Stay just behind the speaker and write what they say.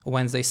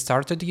when they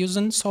started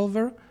using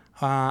Solver,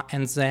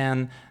 and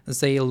then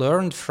they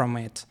learned from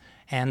it,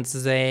 and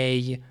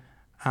they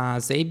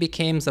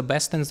became the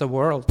best in the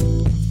world.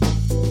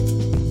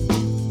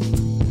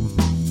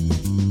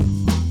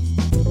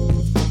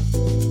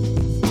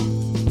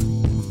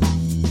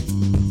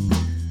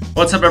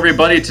 What's up,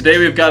 everybody? Today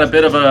we've got a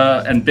bit of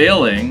a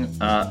unveiling,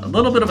 a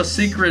little bit of a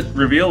secret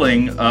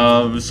revealing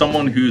of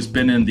someone who's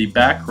been in the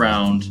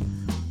background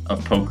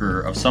of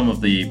poker, of some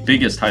of the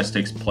biggest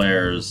high-stakes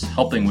players,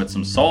 helping with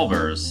some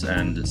solvers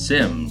and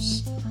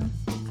sims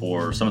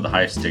for some of the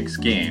high-stakes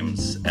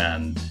games,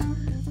 and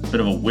a bit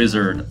of a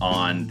wizard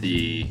on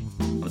the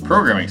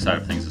programming side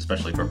of things,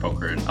 especially for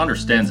poker, and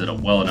understands it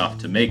well enough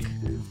to make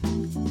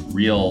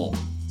real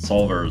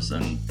solvers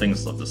and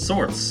things of the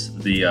sorts.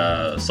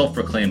 The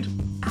self-proclaimed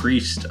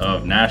priest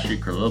of Nash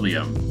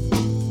equilibrium.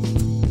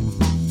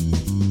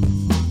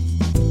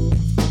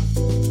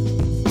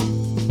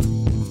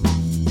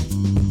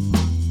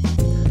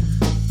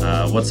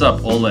 What's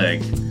up,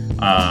 Oleg?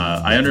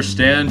 I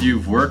understand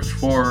you've worked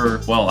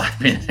for, well,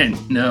 I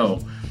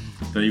know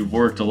that you've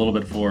worked a little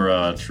bit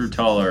for True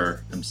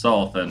Teller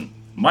himself and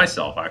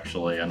myself,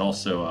 actually, and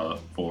also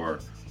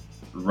for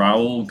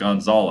Raul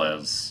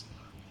Gonzalez.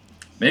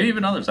 Maybe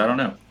even others, I don't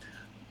know.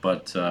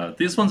 But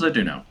these ones I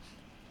do know.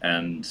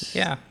 And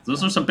yeah,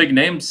 those are some big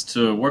names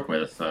to work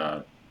with.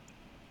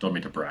 Don't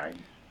mean to brag,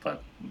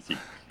 but I think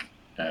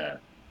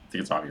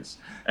it's obvious.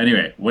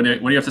 Anyway, what do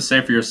you have to say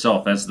for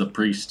yourself as the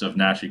priest of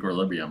Nash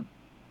equilibrium?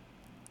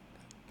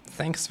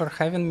 Thanks for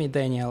having me,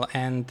 Daniel,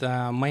 and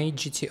may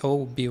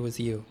GTO be with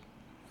you.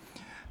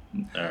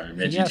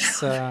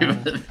 Yes.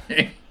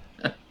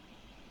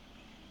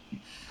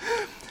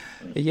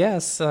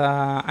 Yes,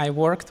 I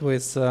worked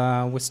with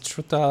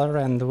True Teller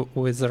and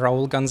with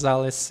Raul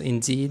Gonzalez,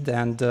 indeed,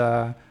 and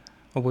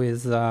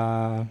with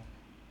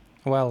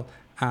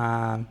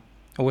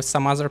with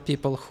some other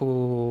people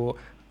who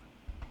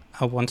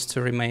want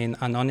to remain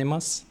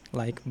anonymous.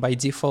 Like by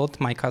default,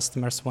 my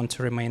customers want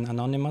to remain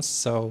anonymous,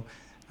 so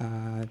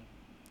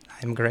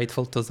I'm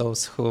grateful to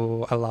those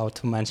who allow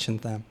to mention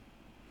them.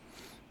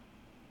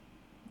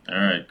 All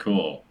right,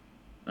 cool.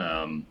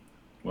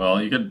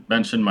 Well, you could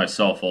mention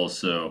myself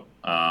also.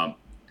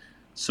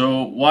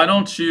 So why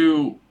don't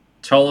you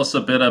tell us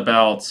a bit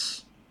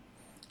about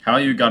how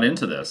you got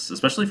into this,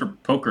 especially for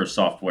poker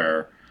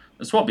software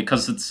as well,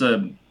 because it's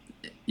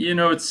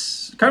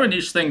it's kind of a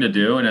niche thing to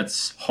do, and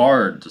it's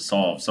hard to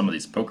solve some of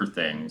these poker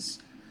things.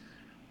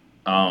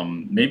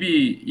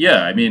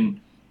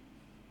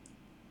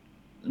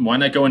 Why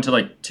not go into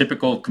like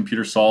typical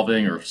computer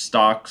solving or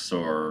stocks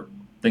or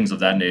things of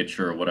that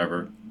nature or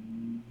whatever?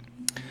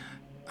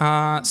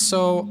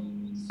 So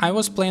I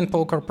was playing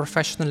poker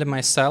professionally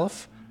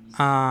myself.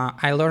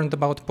 I learned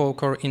about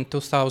poker in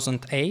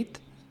 2008,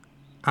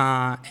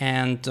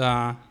 and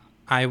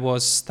I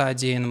was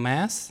studying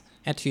math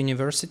at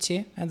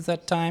university at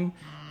that time,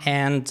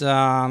 and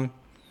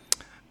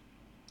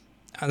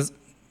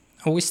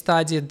we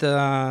studied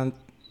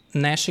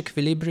Nash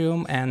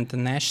equilibrium and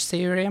Nash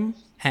theorem,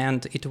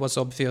 and it was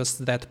obvious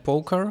that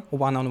poker,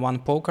 one-on-one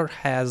poker,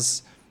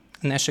 has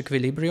Nash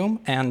equilibrium,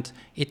 and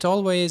it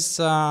always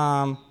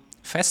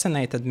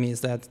fascinated me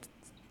that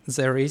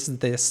there is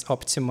this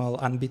optimal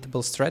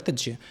unbeatable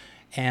strategy,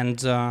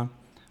 and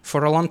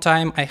for a long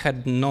time I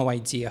had no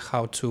idea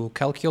how to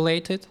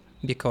calculate it,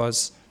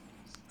 because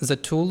the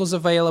tools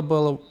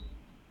available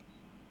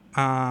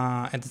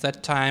at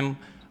that time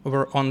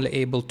were only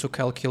able to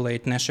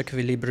calculate Nash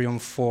equilibrium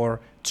for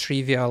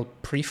trivial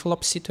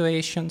preflop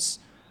situations.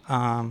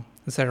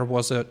 There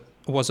was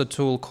a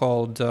tool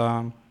called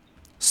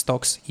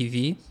Stocks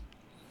EV,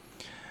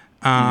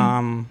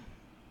 and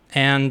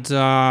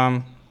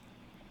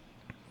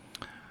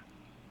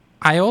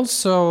I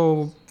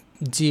also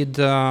did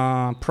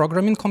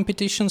programming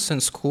competitions in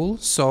school,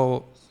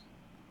 so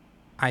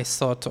I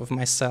thought of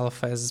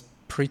myself as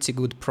pretty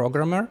good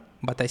programmer,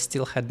 but I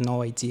still had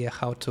no idea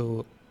how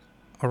to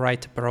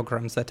write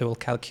programs that will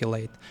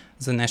calculate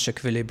the Nash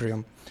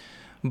equilibrium.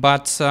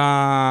 But so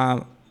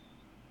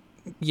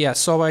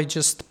I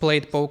just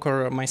played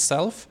poker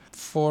myself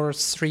for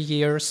 3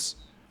 years.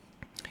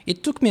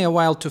 It took me a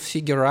while to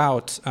figure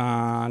out.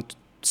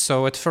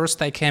 So at first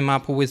I came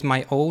up with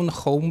my own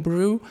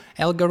homebrew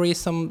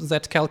algorithm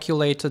that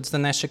calculated the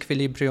Nash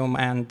equilibrium,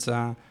 and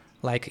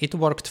it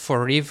worked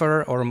for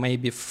river or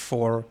maybe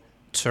for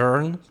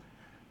turn,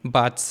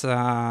 but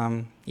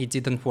it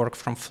didn't work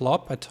from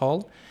flop at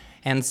all.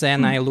 And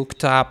then I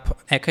looked up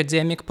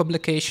academic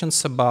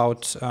publications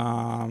about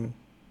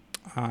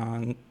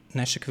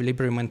Nash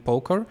equilibrium in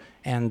poker,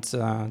 and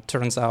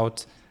turns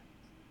out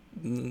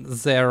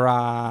there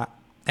are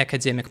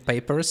academic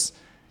papers,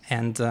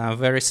 and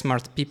very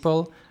smart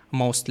people,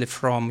 mostly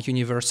from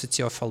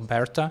University of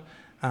Alberta,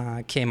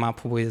 came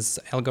up with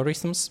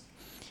algorithms.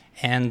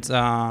 And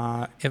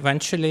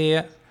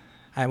eventually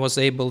I was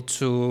able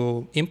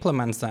to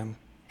implement them.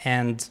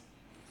 And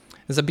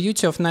the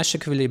beauty of Nash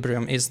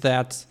equilibrium is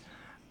that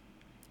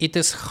it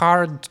is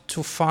hard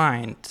to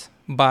find,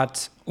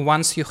 but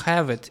once you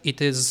have it,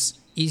 it is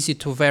easy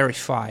to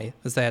verify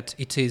that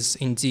it is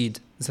indeed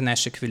the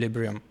Nash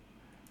equilibrium.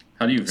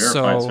 How do you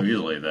verify it so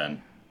easily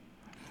then?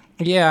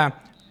 Yeah,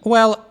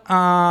 well,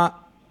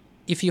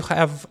 if you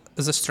have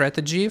the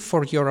strategy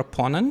for your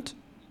opponent,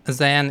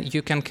 then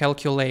you can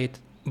calculate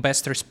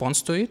best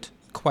response to it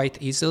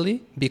quite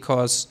easily,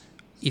 because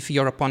if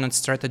your opponent's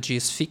strategy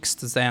is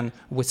fixed, then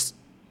with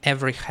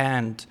every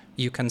hand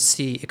you can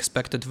see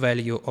expected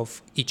value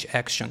of each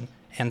action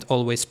and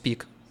always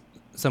pick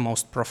the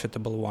most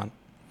profitable one.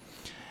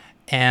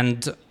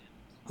 And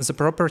the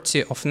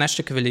property of Nash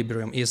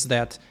equilibrium is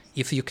that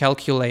if you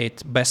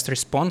calculate best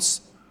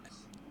response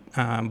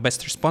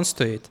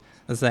to it,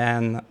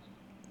 then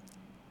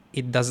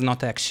it does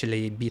not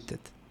actually beat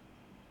it.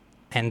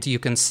 And you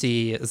can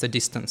see the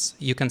distance.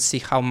 You can see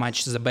how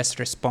much the best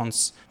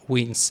response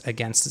wins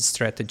against the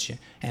strategy.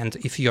 And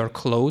if you're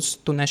close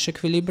to Nash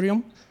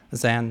equilibrium,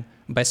 then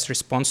best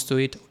response to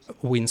it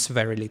wins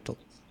very little.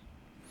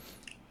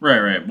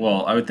 Right.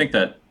 Well, I would think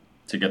that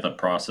to get the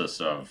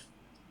process of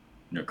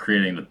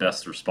creating the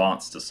best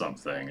response to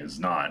something is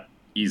not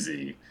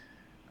easy.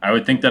 I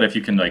would think that if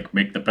you can like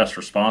make the best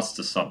response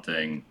to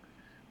something,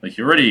 like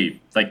you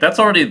already like that's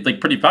already like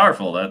pretty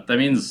powerful. That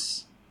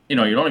means you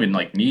don't even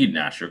like need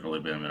Nash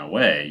equilibrium in a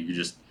way. You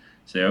just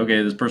say,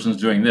 okay, this person's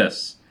doing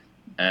this,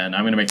 and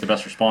I'm going to make the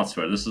best response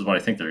to it. This is what I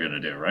think they're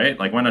going to do, right?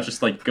 Like, why not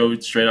just like go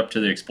straight up to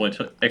the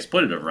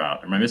exploitative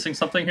route? Am I missing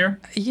something here?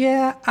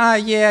 Yeah,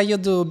 you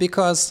do,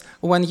 because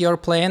when you're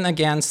playing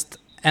against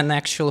an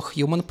actual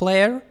human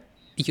player,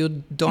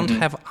 you don't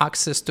have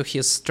access to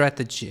his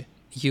strategy.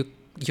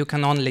 You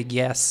can only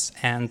guess,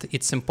 and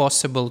it's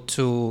impossible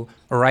to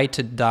write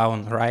it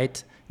down,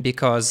 right?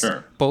 Because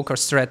poker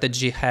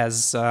strategy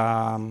has,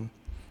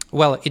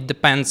 it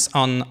depends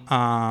on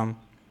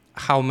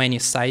how many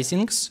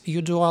sizings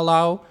you do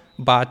allow,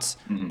 but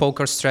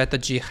poker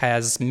strategy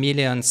has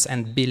millions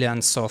and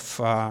billions of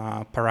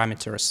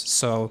parameters,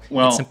 so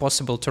it's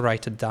impossible to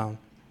write it down.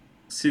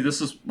 See,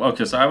 this is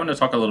okay. So I want to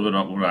talk a little bit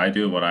about what I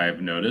do, what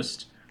I've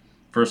noticed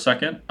for a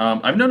second.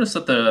 I've noticed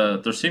that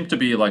there seems to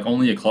be like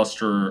only a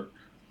cluster.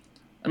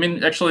 I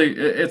mean, actually,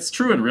 it's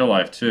true in real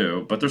life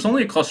too. But there's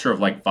only a cluster of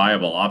like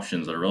viable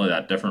options that are really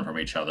that different from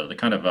each other. They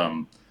kind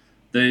of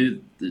they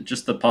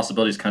just the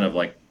possibilities kind of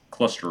like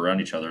cluster around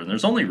each other. And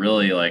there's only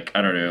really like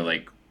I don't know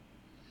like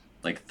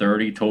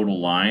 30 total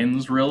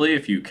lines really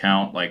if you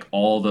count like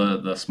all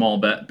the small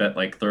bet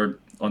like third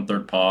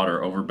pot or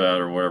overbet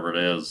or whatever it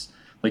is.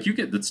 Like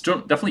it's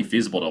definitely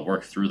feasible to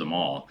work through them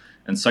all.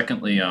 And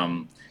secondly,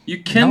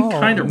 you can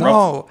kind of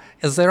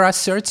there are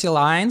 30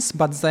 lines,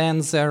 but then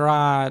there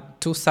are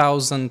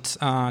 2000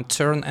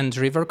 turn and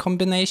river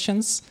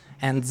combinations,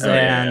 and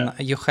then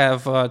you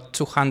have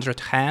 200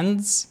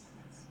 hands.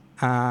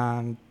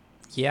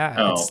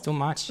 It's too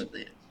much.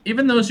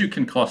 Even those you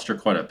can cluster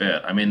quite a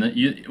bit. I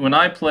mean, when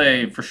I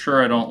play, for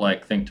sure, I don't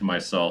like think to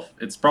myself,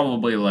 it's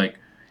probably like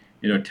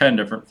 10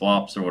 different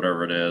flops or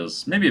whatever it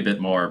is, maybe a bit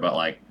more, but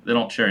like they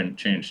don't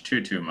change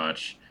too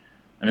much.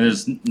 I mean,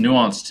 there's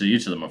nuance to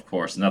each of them, of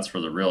course, and that's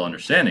where the real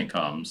understanding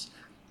comes.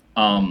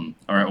 All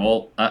right,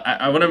 well,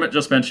 I want to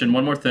just mention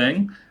one more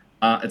thing.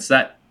 It's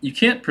that you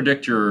can't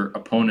predict your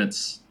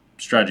opponent's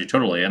strategy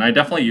totally, and I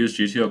definitely use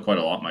GTO quite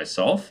a lot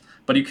myself,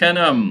 but you can,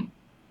 a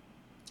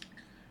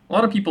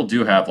lot of people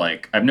do have,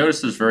 like, I've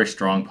noticed there's very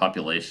strong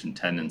population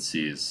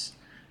tendencies,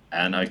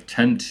 and I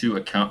tend to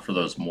account for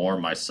those more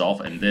myself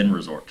and then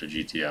resort to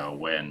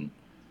GTO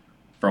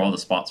for all the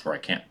spots where I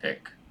can't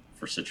pick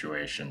for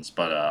situations.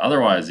 But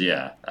otherwise,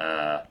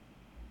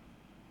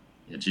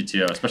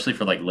 GTO, especially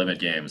for like limit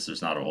games,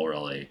 there's not a whole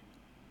really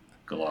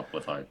good luck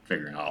with like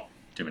figuring out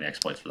too many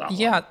exploits for that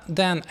one.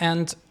 Dan,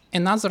 and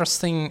another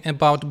thing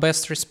about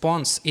best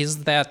response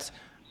is that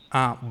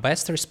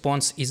best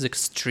response is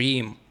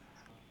extreme.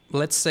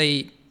 Let's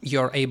say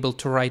you're able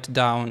to write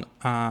down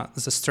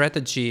the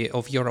strategy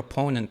of your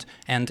opponent,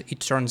 and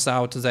it turns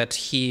out that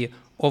he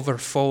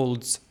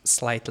overfolds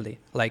slightly,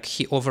 like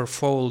he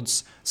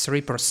overfolds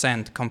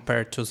 3%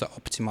 compared to the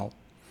optimal.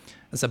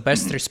 The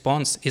best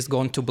response is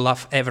going to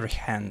bluff every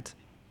hand,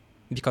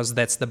 because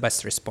that's the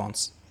best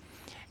response.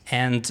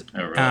 And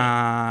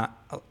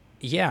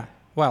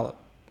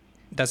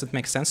does it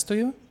make sense to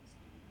you?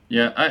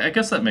 Yeah, I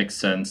guess that makes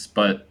sense,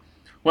 but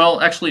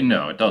well, actually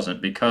no, it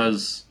doesn't,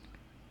 because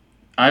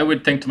I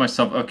would think to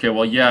myself, okay,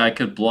 well, yeah, I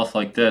could bluff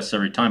like this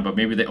every time, but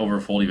maybe they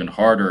overfold even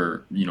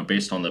harder,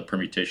 based on the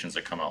permutations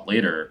that come out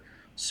later.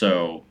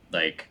 So,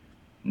 like,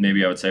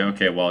 maybe I would say,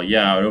 okay, well,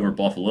 yeah, I would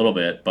overbluff a little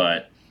bit,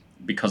 but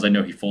because I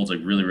know he folds like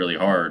really, really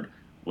hard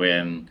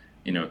when,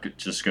 it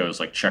just goes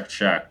like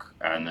check,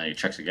 and then he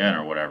checks again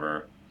or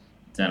whatever,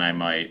 then I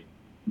might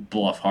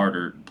bluff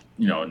harder,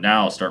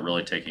 now start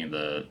really taking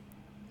the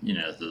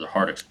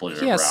hard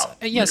exploitative route.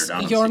 Yes,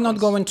 you're not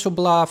going to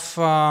bluff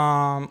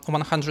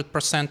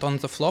 100% on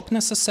the flop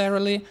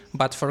necessarily,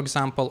 but for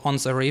example, on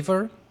the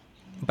river,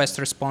 best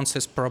response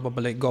is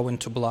probably going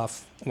to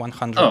bluff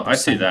 100%. Oh, I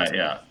see that,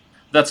 yeah.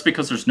 That's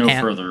because there's no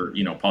further,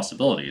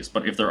 possibilities.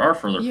 But if there are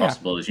further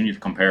possibilities, you need to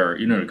compare,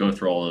 to go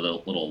through all of the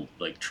little,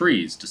 like,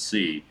 trees to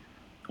see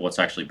what's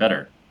actually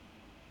better.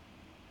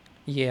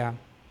 Yeah.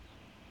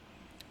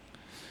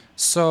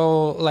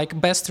 So, like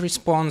best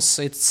response,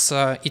 it's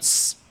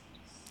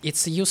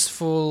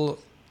useful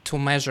to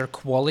measure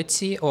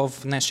quality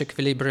of Nash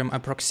equilibrium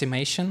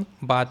approximation,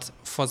 but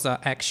for the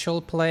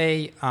actual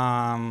play,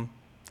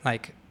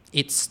 like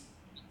it's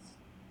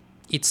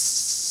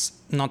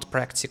not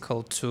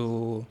practical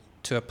to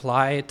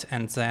apply it,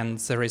 and then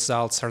the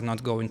results are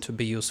not going to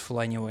be useful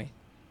anyway.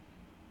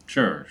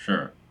 Sure,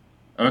 sure.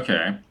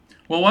 Okay.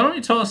 Well, why don't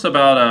you tell us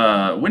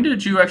about when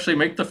did you actually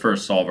make the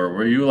first solver?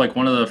 Were you like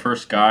one of the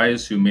first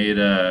guys who made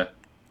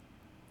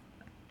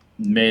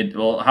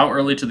well, how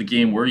early to the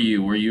game were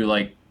you? Were you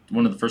like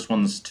one of the first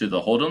ones to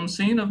the Hold'em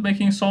scene of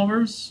making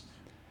solvers?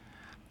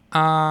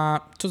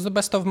 To the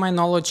best of my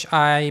knowledge,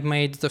 I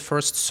made the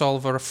first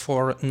solver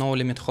for No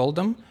Limit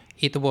Hold'em.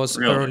 It was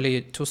Really?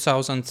 early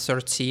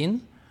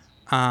 2013.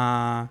 There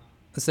Oh,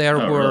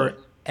 really? were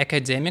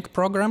academic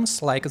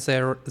programs, like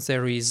there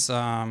is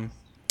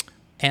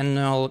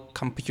annual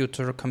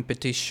computer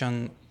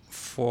competition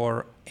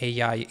for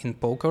AI in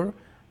poker,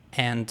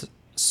 and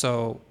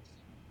so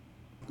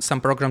some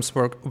programs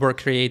were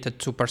created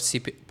to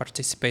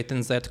participate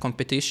in that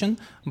competition,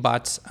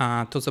 but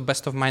to the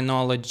best of my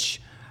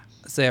knowledge,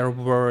 there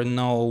were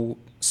no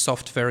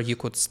software you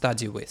could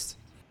study with.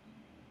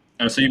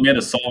 Oh, so you made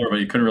a solver,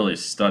 but you couldn't really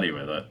study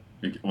with it.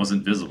 It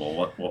wasn't visible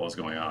what was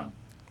going on.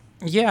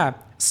 Yeah.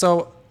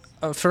 So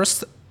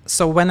first,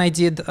 so when I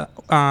did,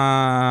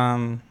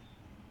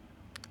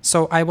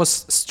 so I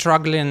was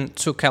struggling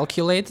to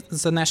calculate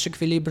the Nash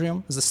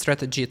equilibrium, the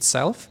strategy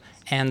itself,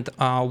 and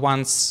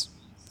once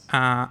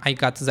I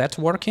got that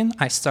working,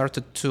 I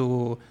started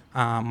to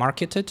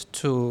market it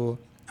to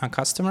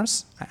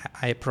customers.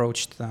 I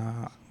approached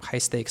high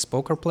stakes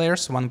poker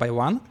players one by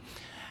one,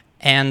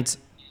 and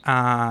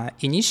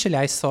initially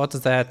I thought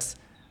that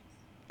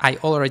I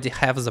already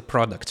have the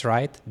product,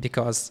 right?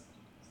 Because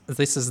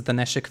this is the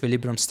Nash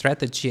equilibrium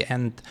strategy,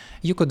 and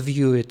you could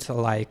view it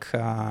like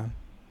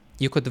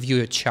you could view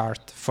a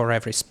chart for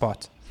every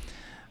spot.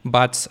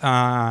 But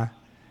I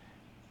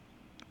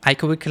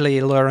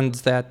quickly learned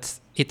that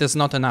it is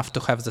not enough to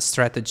have the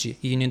strategy.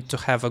 You need to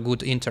have a good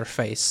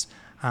interface.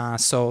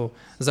 So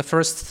the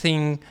first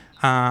thing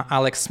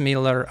Alex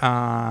Miller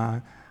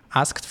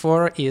asked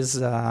for is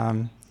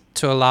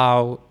to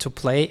allow to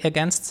play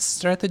against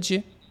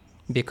strategy,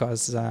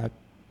 because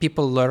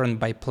people learn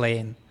by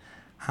playing.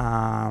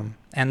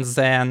 And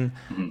then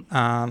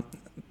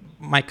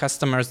my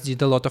customers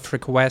did a lot of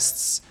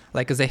requests,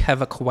 like they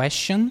have a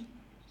question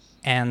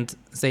and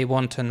they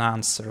want an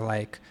answer,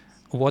 like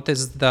what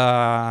is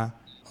the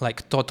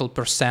like total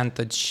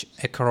percentage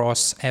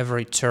across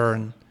every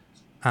turn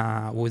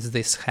with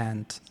this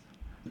hand.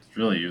 It's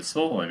really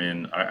useful. I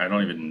mean, I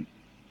don't even.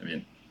 I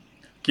mean,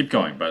 keep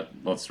going, but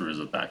let's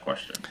revisit that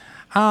question.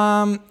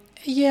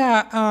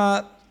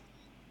 Yeah,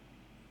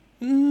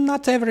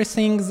 not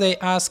everything they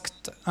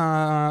asked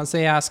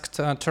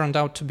turned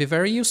out to be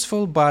very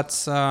useful, but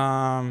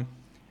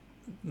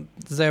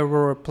there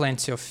were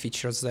plenty of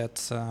features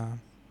that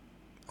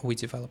we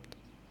developed.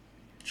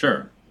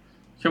 Sure.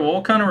 Okay. Well,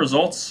 what kind of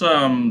results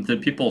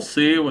did people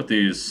see with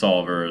these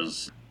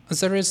solvers?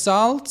 The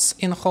results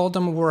in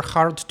Hold'em were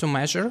hard to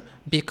measure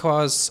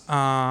because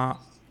Alex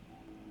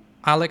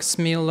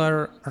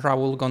Miller,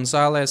 Raul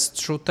Gonzalez,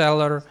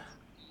 Truteller,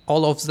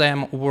 all of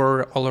them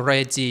were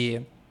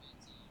already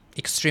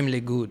extremely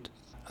good.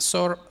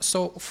 So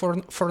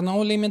for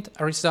No Limit,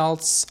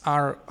 results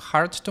are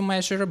hard to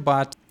measure,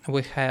 but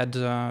we had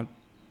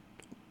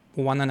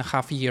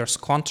 1.5 years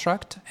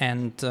contract,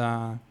 and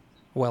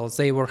well,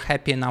 they were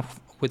happy enough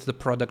with the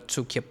product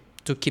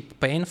to keep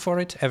paying for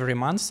it every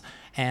month,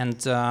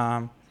 and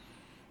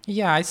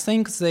yeah, I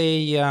think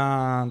they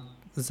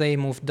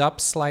moved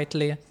up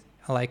slightly,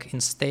 like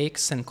in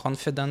stakes and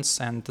confidence,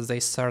 and they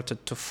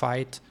started to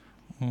fight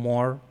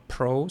more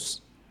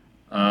pros.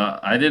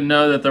 I didn't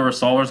know that there were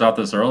solvers out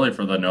this early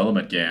for the No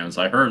Limit games.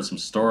 I heard some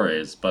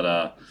stories, but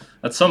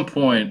at some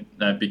point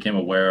I became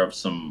aware of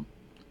some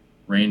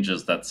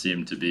ranges that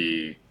seemed to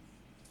be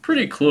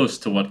pretty close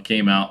to what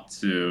came out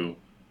to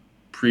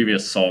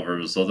previous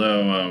solvers.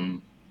 Although,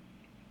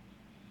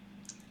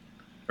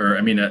 or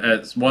I mean,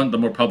 it's one of the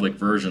more public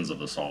versions of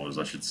the solvers,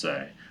 I should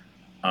say.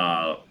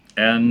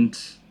 And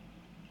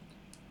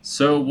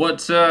so,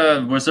 what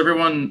was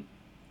everyone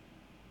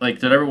like?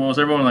 Was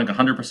everyone like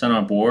 100%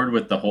 on board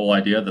with the whole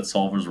idea that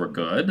solvers were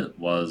good?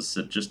 Was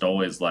it just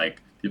always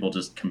like people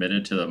just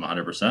committed to them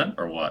 100%,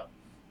 or what?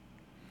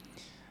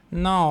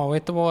 No,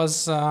 it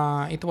was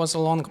a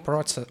long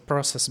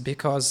process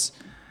because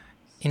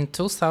in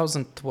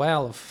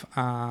 2012,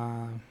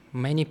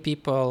 many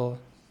people.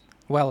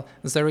 Well,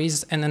 there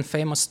is an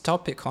infamous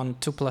topic on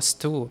 2 plus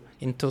 2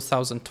 in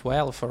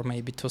 2012 or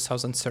maybe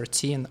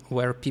 2013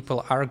 where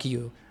people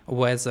argue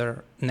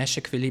whether Nash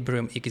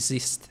equilibrium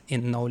exists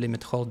in No Limit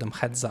Hold'em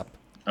heads up.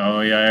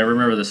 Oh yeah, I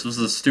remember this. Was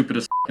the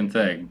stupidest fucking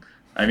thing.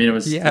 I mean, it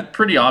was Yeah.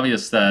 pretty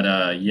obvious that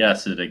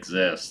yes, it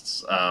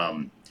exists.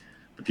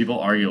 But people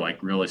argue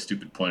like really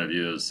stupid point of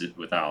views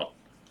without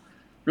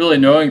really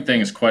knowing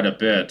things quite a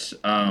bit.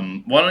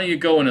 Why don't you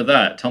go into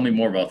that? Tell me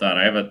more about that.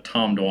 I have a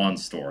Tom Dwan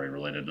story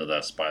related to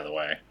this, by the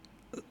way.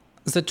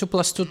 The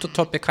 2+2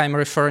 topic I'm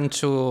referring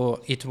to,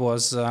 it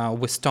was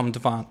with Tom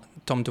Dwan.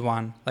 Tom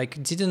Dwan.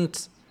 Like,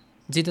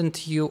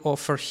 didn't you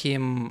offer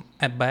him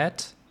a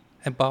bet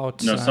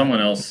about? No, someone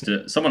else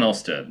did. Someone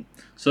else did.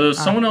 So Ah,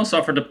 someone else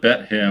offered to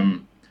bet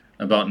him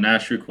about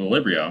Nash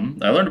equilibrium.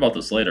 I learned about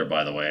this later,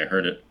 by the way. I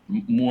heard it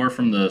more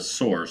from the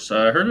source.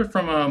 I heard it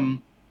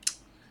from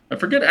I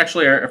forget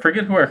actually. I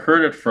forget who I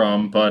heard it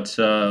from, but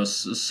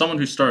someone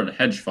who started a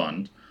hedge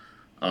fund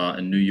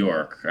in New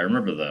York. I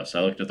remember this.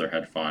 I looked at their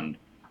hedge fund,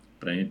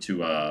 but I need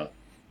to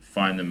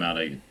find them out.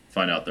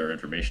 Find out their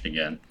information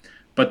again.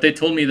 But they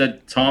told me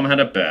that Tom had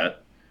a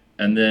bet,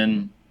 and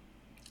then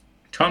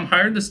Tom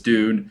hired this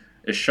dude,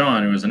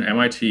 Ishan, who was an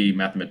MIT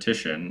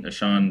mathematician.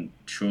 Ishan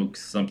Chuk,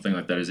 something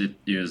like that.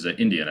 He was an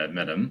Indian. I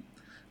met him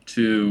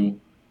to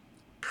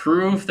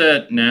prove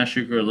that Nash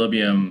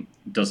equilibrium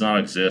does not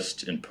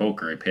exist in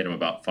poker. He paid him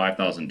about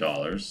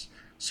 $5,000.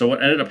 So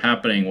what ended up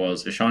happening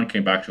was Ishan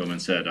came back to him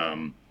and said,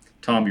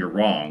 "Tom, you're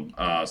wrong.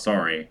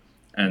 Sorry."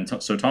 And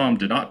so Tom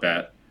did not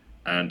bet,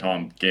 and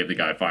Tom gave the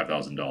guy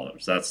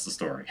 $5,000. That's the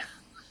story.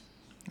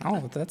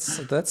 oh,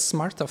 that's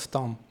smart of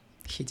Tom.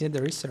 He did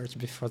the research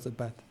before the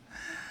bet.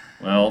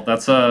 Well,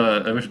 that's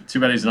too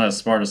bad he's not as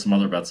smart as some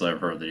other bets I've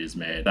heard that he's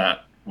made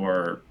that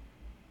were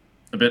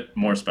a bit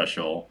more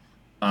special.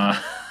 Uh,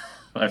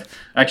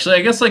 actually,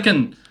 I guess I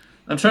can.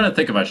 I'm trying to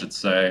think if I should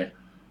say.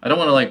 I don't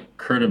want to like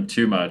hurt him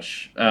too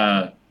much.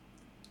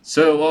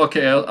 So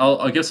okay,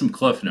 I'll give some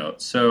cliff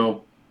notes.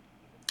 So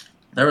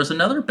there was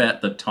another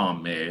bet that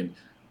Tom made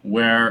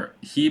where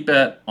he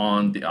bet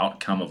on the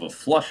outcome of a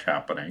flush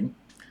happening,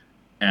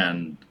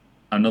 and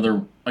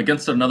another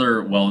against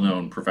another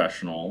well-known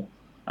professional.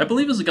 I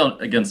believe it was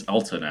against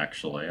Elton.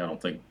 Actually, I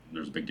don't think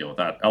there's a big deal with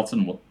that.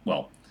 Elton,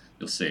 well,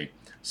 you'll see.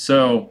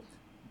 So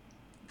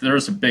there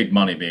was some big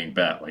money being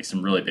bet, like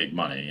some really big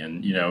money,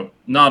 and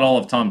not all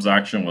of Tom's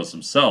action was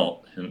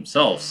himself, and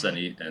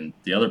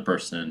the other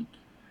person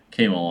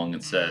came along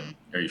and said,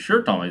 "Are you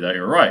sure, Tommy, that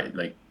you're right?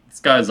 Like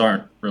these guys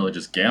aren't really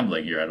just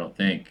gambling here. I don't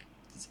think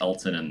it's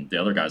Elton and the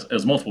other guys. It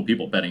was multiple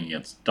people betting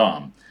against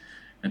Tom."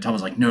 And Tom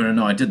was like, "No, no,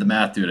 no, I did the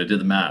math, dude. I did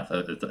the math.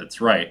 It's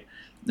right."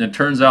 And it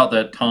turns out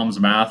that Tom's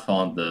math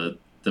on the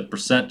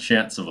percent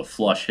chance of a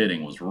flush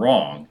hitting was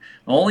wrong.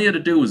 All he had to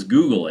do was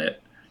Google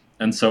it.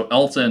 And so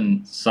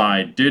Elton's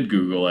side did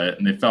Google it,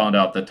 and they found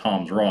out that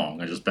Tom's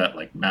wrong. I just bet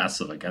like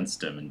massive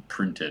against him and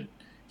printed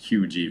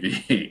huge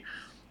EV.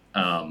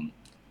 um,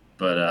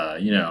 but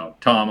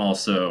Tom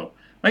also,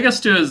 I guess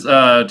to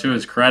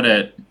his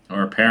credit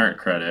or apparent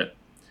credit,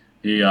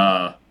 he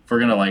if we're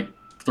gonna like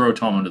throw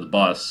Tom under the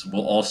bus,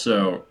 we'll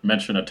also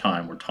mention a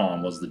time where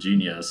Tom was the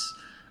genius.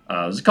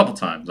 There's a couple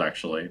times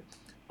actually.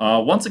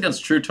 Once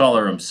against True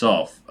Teller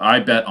himself, I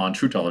bet on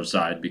True Teller's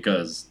side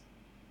because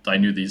I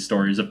knew these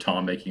stories of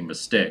Tom making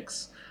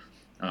mistakes.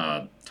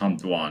 Tom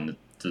Dwan,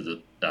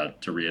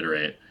 to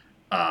reiterate,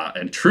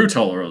 and True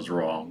Teller was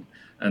wrong.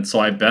 And so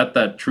I bet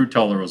that True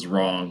Teller was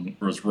right.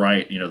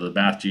 The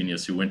math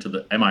genius who went to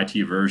the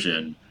MIT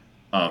version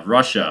of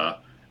Russia,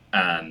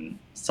 and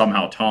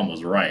somehow Tom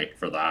was right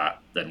for that.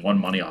 Then won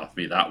money off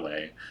me that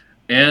way.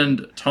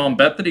 And Tom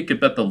bet that he could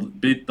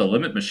beat the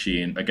limit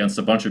machine against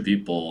a bunch of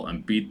people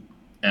and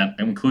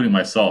including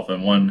myself,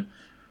 and won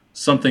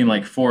something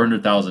like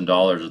 $400,000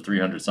 or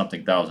 300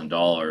 something thousand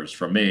dollars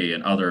from me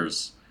and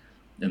others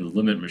in the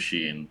limit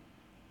machine,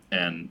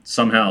 and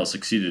somehow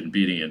succeeded in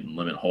beating it in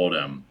limit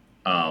hold'em,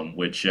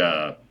 which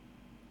I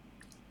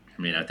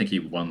think he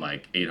won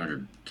like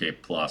 800K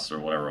plus or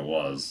whatever it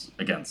was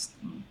against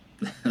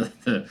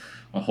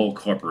a whole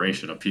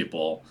corporation of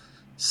people.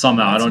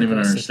 Somehow, I That's don't even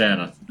impressive.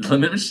 understand. A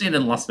limit machine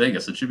in Las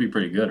Vegas, it should be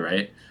pretty good,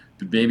 right?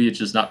 But maybe it's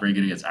just not very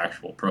good against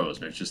actual pros,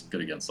 and it's just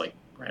good against like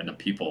random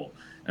people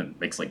and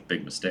makes like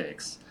big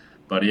mistakes.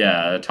 But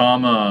yeah,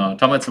 Tom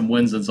had some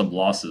wins and some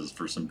losses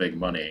for some big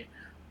money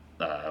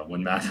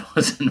when math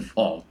was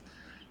involved.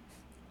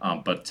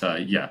 But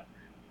yeah,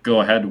 go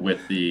ahead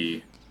with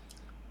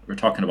we're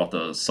talking about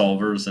the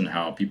solvers and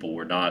how people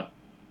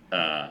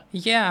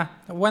Yeah,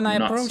 when I were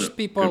not so approach good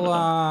people, with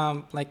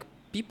them. like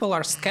people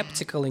are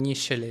skeptical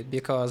initially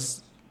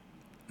because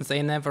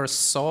they never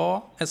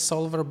saw a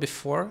solver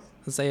before.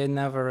 They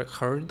never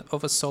heard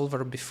of a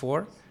solver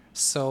before.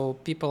 So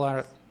people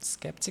are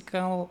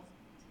skeptical.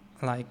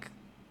 Like,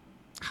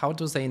 how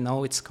do they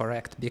know it's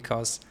correct?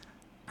 Because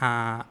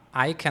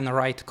I can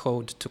write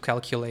code to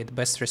calculate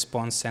best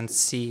response and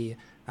see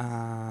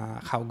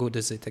how good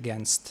is it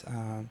against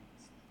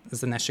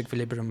the Nash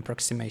equilibrium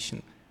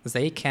approximation.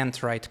 They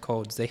can't write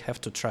code. They have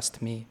to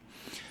trust me.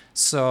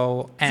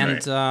 So,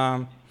 Right.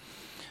 and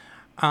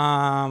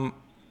um,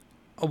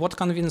 what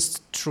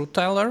convinced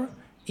TrueTeller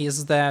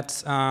is that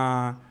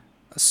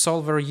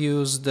solver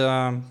used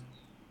a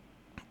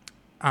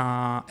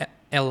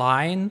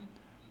line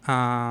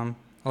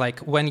like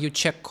when you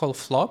check call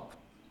flop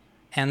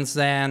and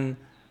then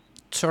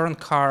turn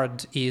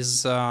card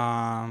is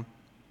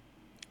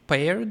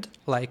paired,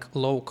 like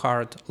low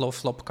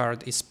flop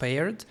card is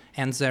paired,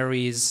 and there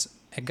is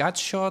a gut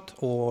shot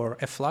or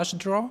a flush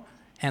draw,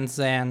 and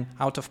then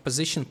out of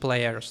position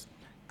players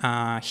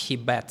he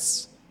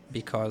bets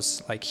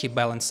because like he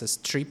balances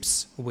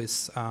trips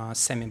with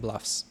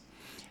semi-bluffs.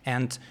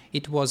 And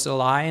it was a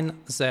line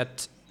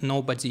that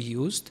nobody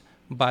used,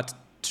 but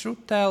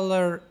Truth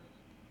Teller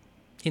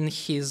in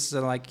his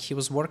he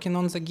was working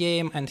on the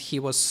game and he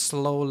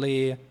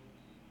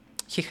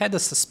had a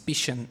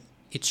suspicion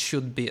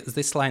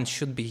this line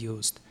should be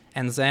used,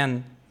 and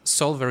then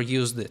Solver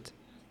used it.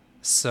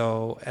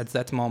 So at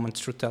that moment,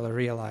 Truth Teller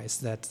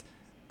realized that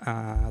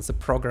the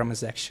program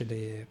is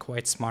actually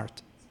quite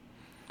smart.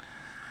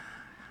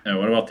 And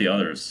what about the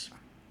others?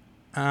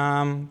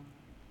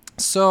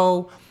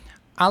 So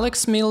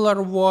Alex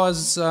Miller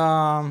was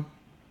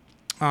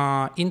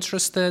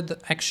interested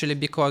actually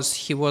because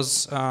he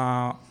was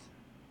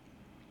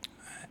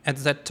at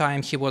that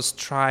time he was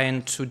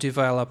trying to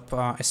develop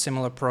a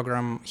similar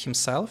program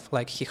himself.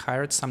 Like he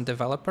hired some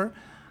developer,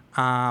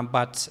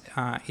 but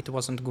it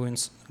wasn't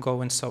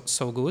going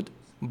so good.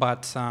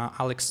 But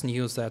Alex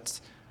knew that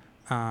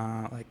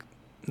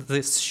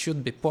this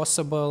should be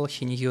possible.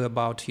 He knew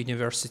about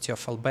University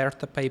of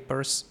Alberta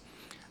papers.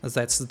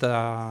 That's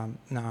the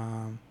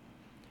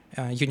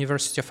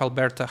University of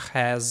Alberta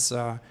has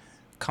a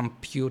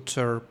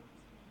computer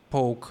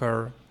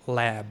poker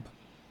lab,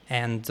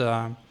 and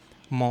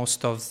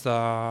most of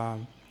the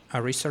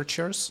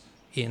researchers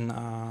in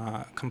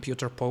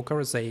computer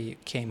poker, they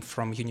came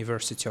from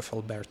University of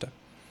Alberta.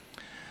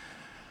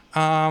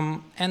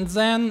 And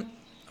then,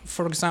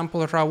 for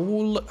example,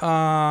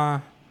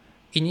 Raul,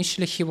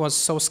 initially he was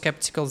so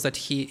skeptical that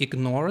he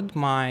ignored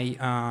my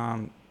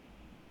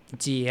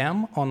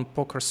DM on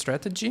poker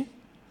strategy.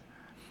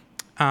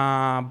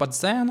 But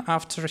then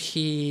after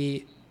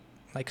he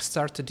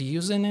started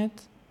using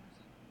it,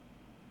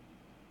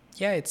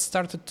 it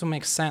started to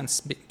make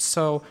sense.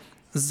 So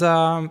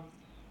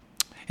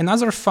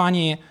another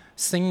funny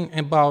thing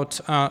about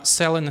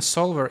selling a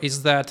solver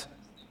is that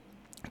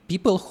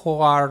people who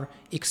are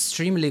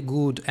extremely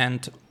good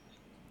and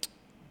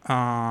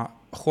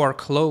who are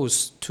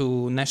close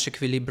to Nash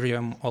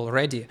equilibrium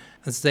already,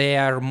 they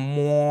are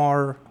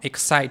more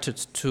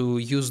excited to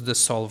use the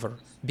solver,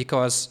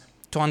 because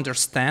to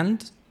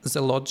understand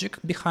the logic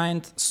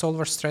behind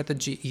solver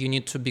strategy, you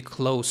need to be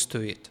close to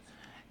it.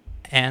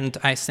 And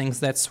I think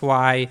that's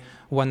why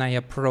when I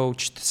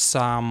approached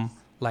some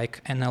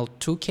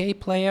NL2K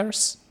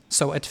players,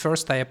 so at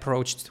first I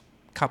approached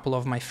a couple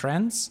of my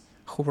friends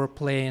who were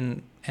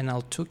playing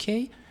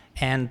NL2K,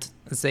 and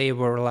they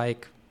were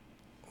like,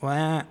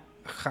 well,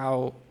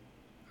 how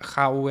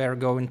we're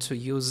going to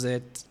use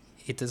it?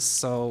 It is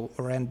so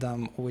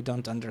random, we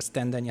don't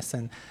understand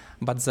anything.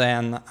 But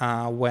then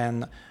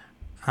when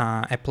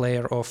a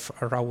player of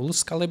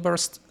Raul's caliber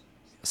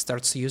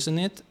starts using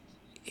it,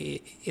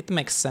 it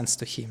makes sense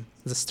to him.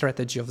 The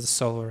strategy of the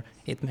solver,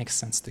 it makes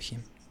sense to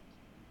him.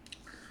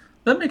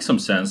 That makes some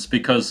sense,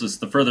 because it's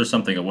the further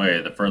something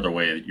away, the further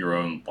away your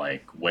own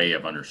way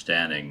of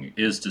understanding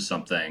is to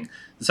something.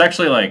 This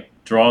actually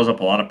draws up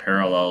a lot of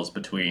parallels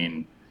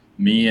between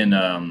me and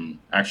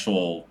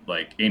actual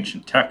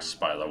ancient texts.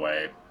 By the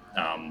way,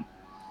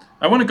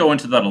 I want to go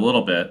into that a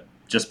little bit,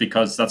 just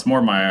because that's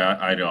more my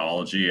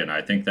ideology, and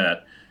I think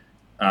that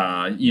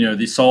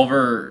the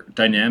solver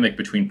dynamic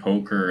between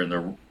poker and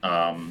the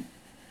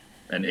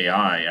and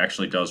AI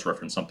actually does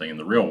reference something in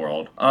the real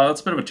world. That's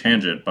a bit of a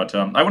tangent, but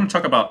I want to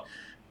talk about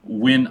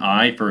when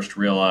I first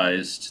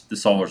realized the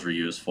solvers were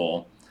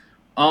useful.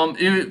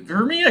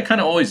 For me, I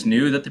kind of always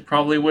knew that they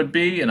probably would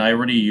be, and I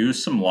already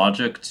used some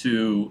logic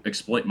to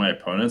exploit my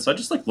opponents. I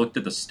just looked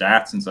at the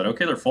stats and said,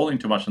 okay, they're folding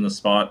too much in this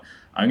spot.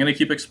 I'm going to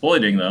keep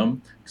exploiting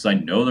them because I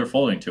know they're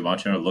folding too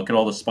much. And I look at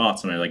all the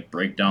spots and I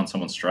break down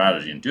someone's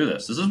strategy and do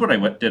this. This is what I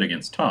did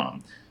against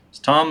Tom.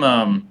 Tom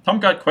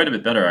got quite a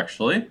bit better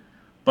actually,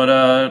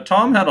 but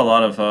Tom had a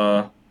lot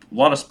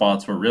of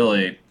spots where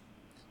really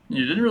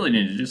you didn't really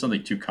need to do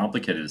something too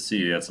complicated to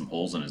see he had some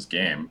holes in his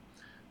game.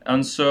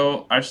 And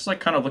so I just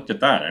kind of looked at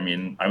that. I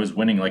mean, I was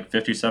winning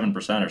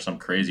 57% or some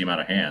crazy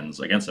amount of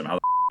hands against him. How the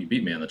he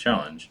beat me in the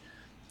challenge?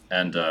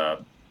 And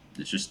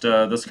it's just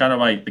that's kind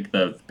of I think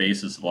the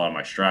basis of a lot of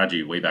my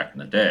strategy way back in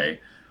the day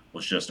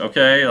was just,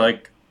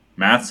 okay,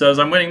 math says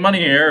I'm winning money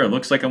here. It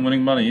looks like I'm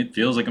winning money. It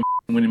feels like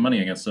I'm winning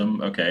money against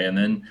him. Okay, and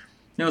then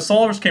the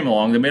solvers came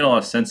along. They made a lot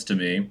of sense to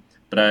me,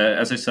 but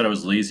as I said, I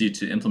was lazy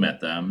to implement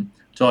them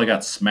until I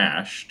got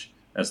smashed,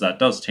 as that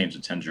does change the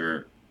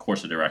Tenger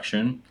course of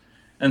direction.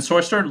 And so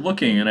I started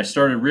looking, and I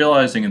started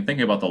realizing and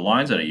thinking about the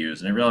lines that I use,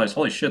 and I realized,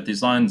 holy shit,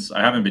 these lines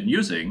I haven't been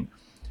using.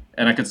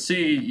 And I could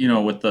see,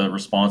 with the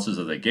responses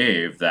that they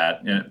gave,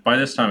 that by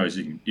this time I was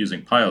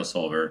using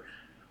PyoSolver,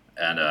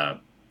 and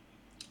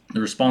the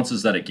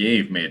responses that it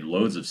gave made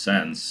loads of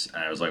sense.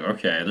 And I was like,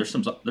 okay,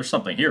 there's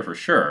something here for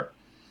sure.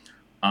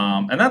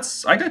 And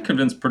I got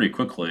convinced pretty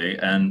quickly,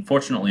 and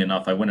fortunately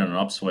enough, I went in an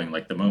upswing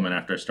the moment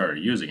after I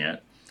started using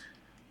it.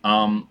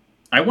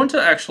 I want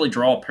to actually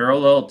draw a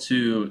parallel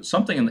to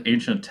something in the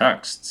ancient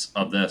texts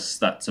of this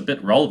that's a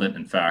bit relevant,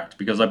 in fact,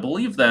 because I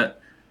believe that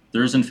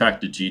there is, in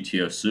fact, a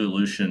GTO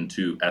solution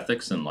to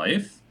ethics in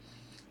life,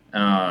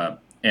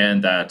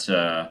 and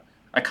that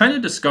I kind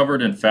of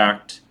discovered, in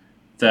fact,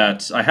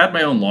 that I had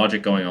my own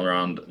logic going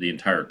around the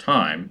entire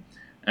time,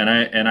 and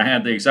I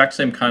had the exact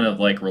same kind of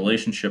like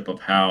relationship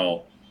of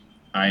how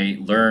I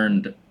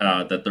learned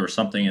that there was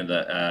something in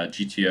the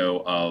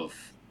GTO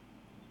of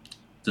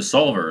the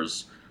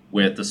solvers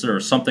with the sort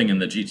of something in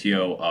the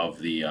GTO of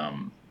the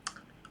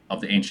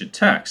ancient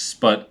texts.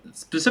 But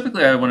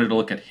specifically, I wanted to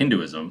look at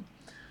Hinduism,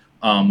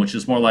 which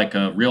is more like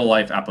a real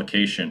life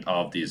application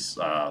of these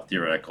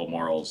theoretical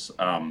morals.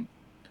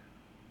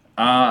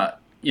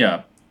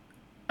 Yeah,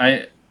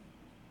 I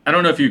I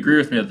don't know if you agree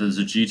with me that there's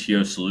a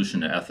GTO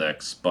solution to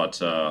ethics,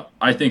 but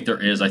I think there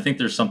is. I think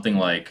there's something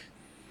like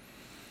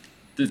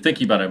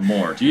thinking about it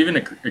more. Do you even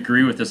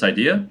agree with this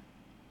idea?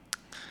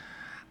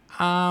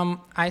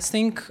 I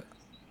think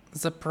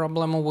the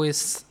problem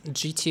with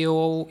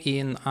GTO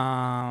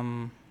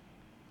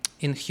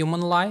in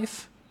human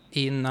life,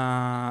 in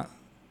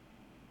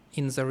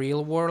the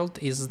real world,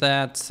 is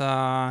that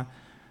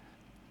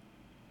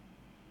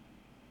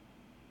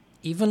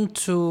even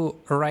to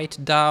write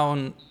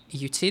down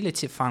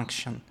utility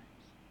function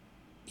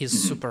is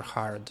Hmm. super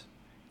hard.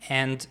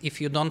 And if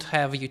you don't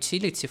have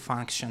utility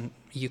function,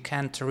 you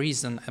can't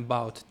reason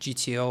about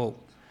GTO.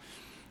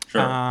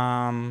 Sure.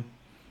 Um,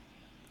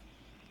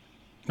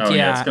 Oh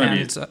yeah, it's yeah, gonna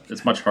be. and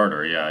It's much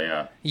harder. Yeah,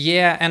 yeah.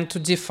 yeah, and to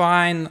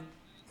define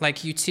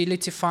like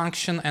utility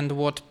function and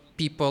what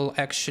people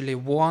actually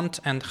want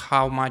and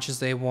how much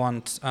they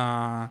want,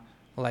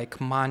 like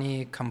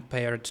money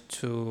compared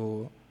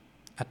to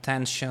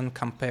attention,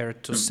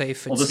 compared to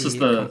Well, this is safety,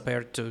 the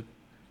compared to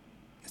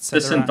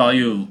this in etc.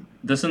 value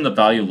this in the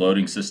value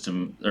loading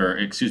system, or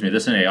excuse me,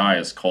 this in AI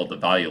is called the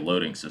value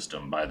loading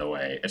system. By the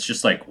way, it's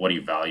just like what do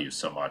you value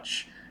so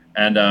much,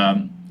 and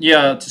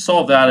yeah, to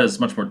solve that is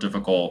much more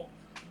difficult.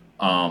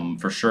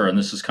 For sure, and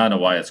this is kind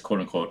of why it's quote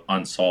unquote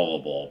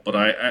unsolvable. But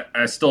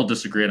I still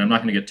disagree, and I'm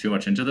not going to get too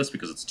much into this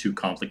because it's too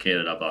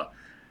complicated of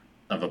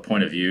a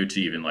point of view to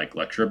even like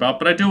lecture about.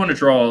 But I do want to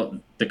draw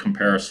the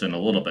comparison a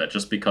little bit,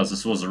 just because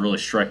this was a really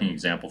striking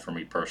example for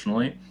me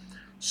personally.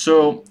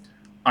 So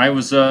I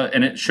was,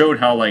 and it showed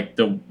how like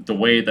the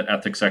way that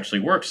ethics actually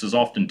works is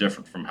often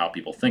different from how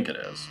people think it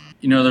is.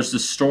 You know, there's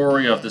this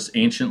story of this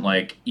ancient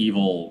like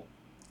evil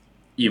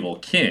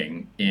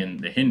king in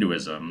the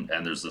Hinduism,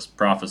 and there's this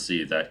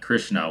prophecy that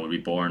Krishna would be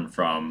born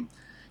from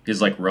his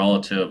like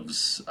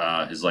relatives,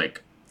 his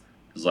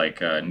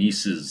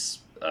nieces,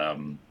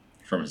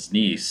 from his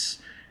niece.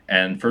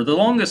 And for the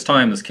longest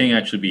time, this king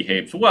actually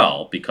behaved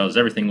well because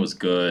everything was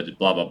good.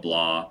 Blah blah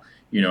blah.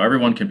 You know,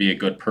 everyone can be a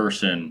good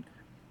person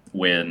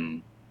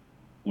when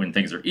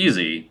things are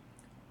easy.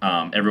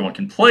 Everyone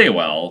can play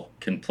well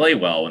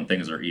when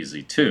things are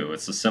easy too.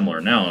 It's a similar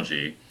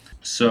analogy.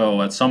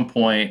 So at some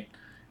point,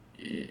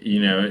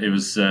 you know, it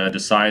was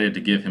decided to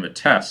give him a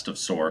test of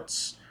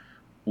sorts,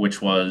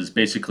 which was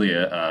basically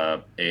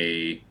a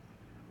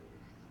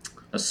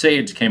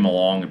sage came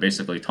along and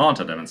basically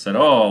taunted him and said,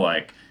 "Oh,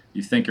 like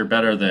you think you're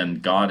better than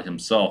God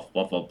Himself,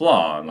 blah blah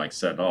blah," and like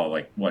said, "Oh,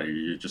 like what?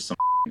 You're just some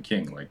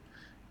king. Like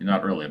you're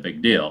not really a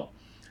big deal."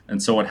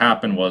 And so what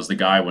happened was the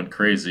guy went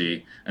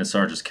crazy and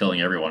started just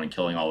killing everyone and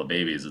killing all the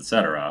babies,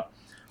 etc.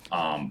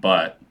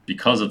 But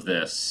because of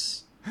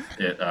this,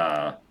 it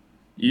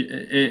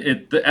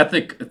the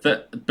ethic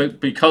but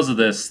because of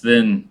this,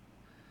 then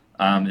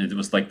it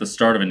was like the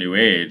start of a new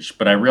age.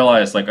 But I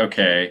realized like,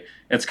 okay,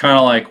 it's kind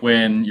of like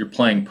when you're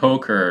playing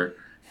poker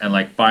and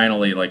like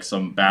finally like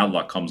some bad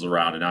luck comes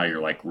around and now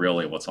you're like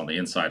really what's on the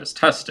inside is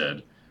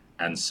tested,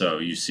 and so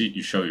you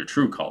show your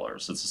true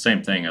colors. It's the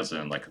same thing as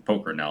in like a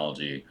poker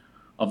analogy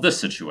of this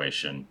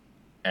situation.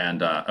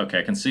 And okay,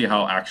 I can see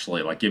how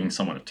actually like giving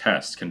someone a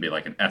test can be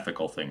like an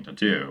ethical thing to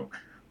do,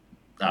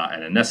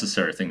 and a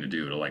necessary thing to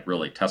do to like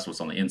really test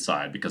what's on the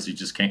inside, because you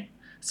just can't.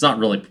 It's not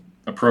really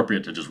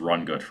appropriate to just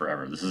run good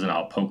forever. This isn't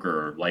how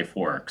poker life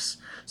works.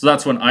 So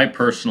that's when I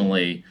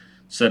personally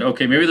said,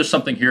 okay, maybe there's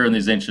something here in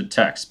these ancient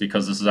texts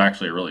because this is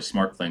actually a really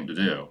smart thing to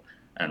do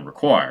and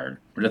required.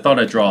 But I thought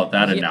I'd draw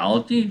that Yeah,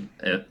 analogy.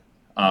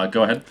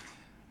 Go ahead.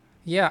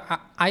 yeah.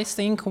 I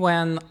think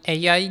when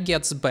AI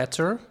gets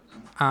better,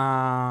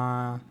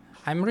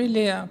 I'm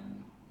really,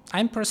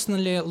 I'm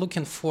personally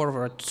looking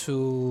forward to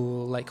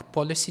like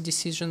policy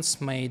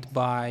decisions made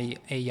by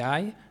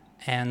AI,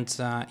 and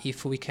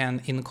if we can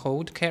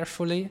encode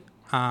carefully,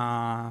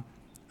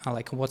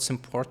 like what's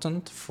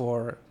important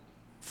for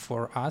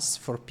us,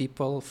 for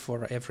people,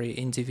 for every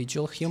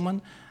individual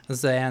human,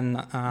 then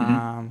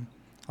Hmm.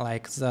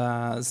 like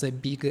the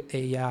big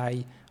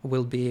AI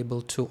will be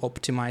able to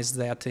optimize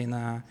that in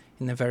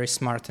a very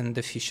smart and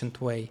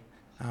efficient way,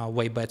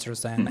 way better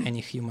than Hmm.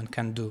 any human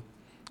can do.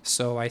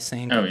 So I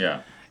think Oh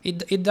yeah.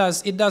 it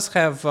does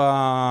have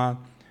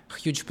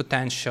huge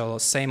potential.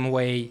 Same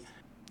way.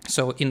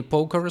 So in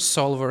poker,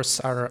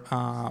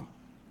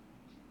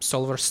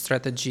 solver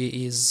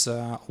strategy is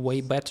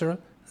way better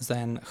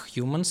than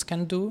humans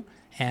can do,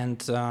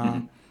 and Hmm.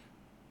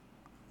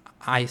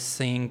 I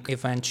think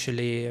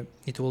eventually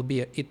it will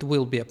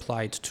be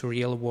applied to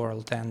real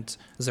world, and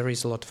there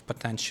is a lot of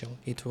potential.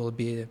 It will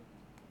be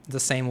the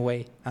same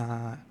way.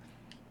 The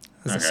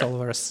Okay.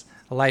 solvers,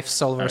 life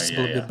solvers, Yeah,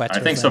 will be yeah. I better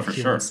think so than for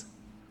sure. humans.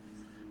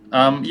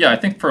 Yeah, I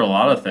think for a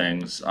lot of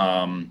things,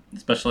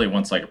 especially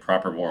once like a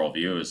proper moral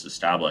view is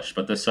established.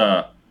 But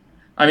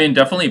I mean,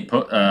 definitely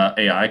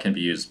AI can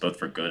be used both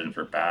for good and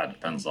for bad.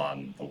 Depends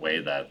on the way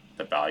that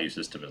the value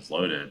system is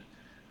loaded.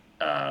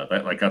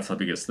 Like that's the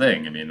biggest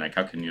thing. I mean, like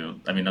how can you?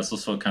 I mean, that's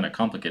also kind of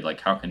complicated.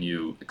 Like how can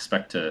you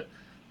expect the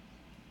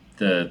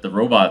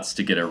robots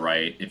to get it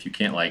right if you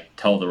can't like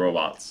tell the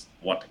robots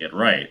what to get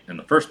right in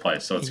the first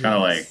place? So it's kind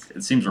of like Yes.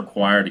 it seems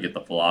required to get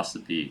the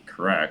philosophy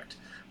correct.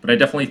 But I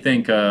definitely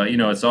think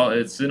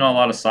it's in a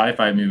lot of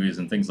sci-fi movies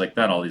and things like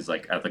that. All these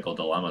like ethical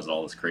dilemmas,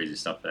 all this crazy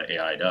stuff that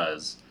AI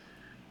does.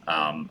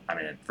 I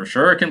mean, for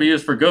sure, it can be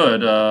used for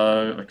good.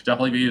 It could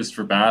definitely be used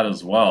for bad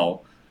as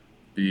well.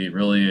 Be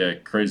really a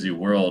crazy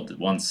world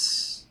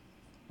once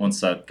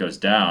that goes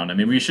down. I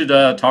mean, we should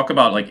talk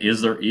about like,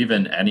 is there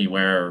even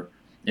anywhere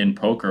in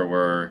poker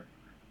where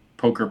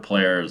poker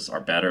players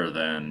are better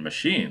than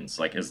machines?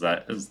 Like, is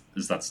that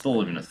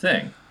still even a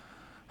thing?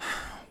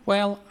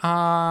 Well,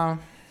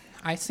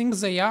 I think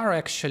they are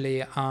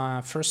actually.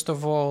 First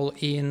of all,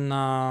 in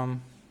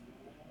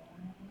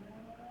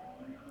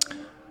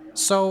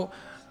so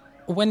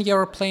when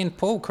you're playing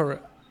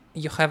poker,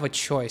 you have a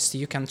choice.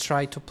 You can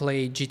try to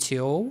play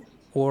GTO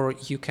or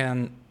you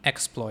can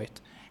exploit.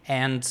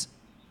 And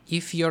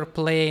if you're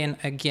playing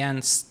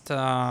against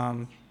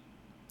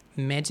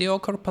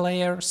mediocre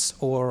players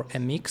or a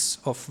mix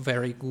of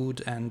very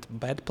good and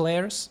bad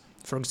players,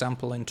 for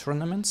example, in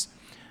tournaments,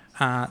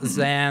 Mm-hmm.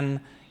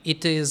 then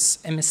it is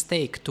a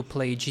mistake to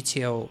play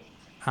GTO.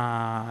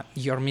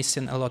 You're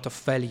missing a lot of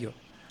value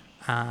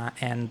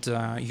and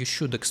you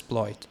should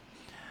exploit.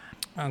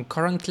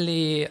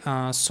 Currently,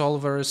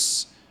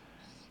 solvers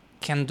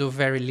can do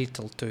very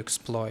little to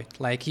exploit.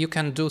 Like you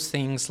can do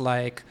things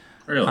like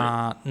Really?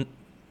 uh,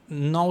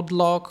 node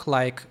lock,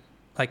 like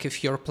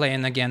if you're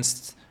playing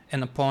against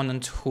an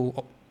opponent who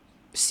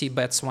c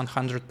bets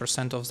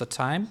 100% of the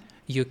time,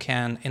 you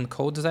can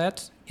encode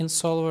that in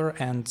solver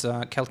and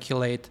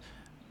calculate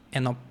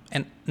an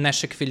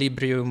Nash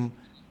equilibrium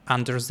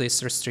under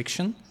this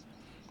restriction,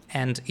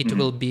 and it Mm-hmm.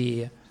 will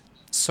be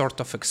sort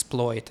of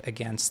exploit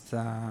against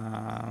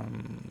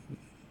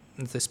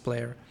this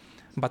player.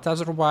 But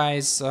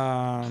otherwise,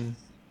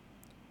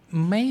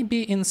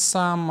 maybe in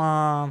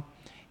some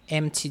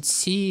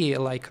MTT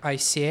like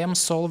ICM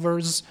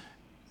solvers,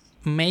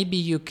 maybe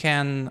you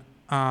can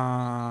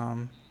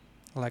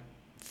like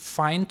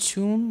fine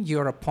tune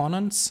your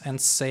opponents and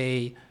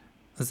say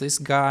this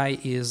guy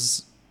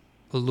is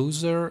a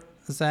loser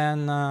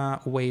than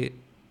way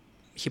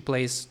he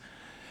plays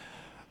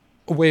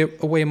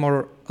way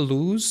more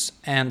loose,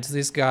 and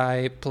this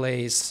guy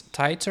plays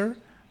tighter.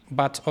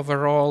 But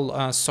overall,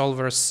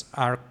 solvers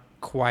are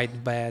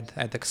quite bad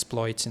at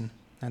exploiting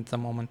at the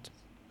moment.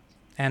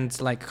 And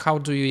like, how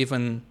do you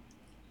even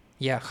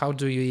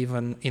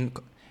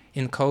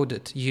encode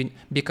it?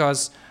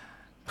 Because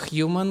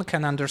human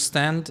can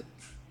understand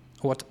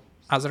what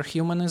other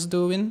human is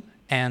doing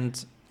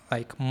and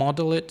like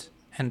model it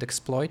and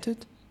exploit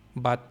it,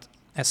 but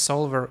a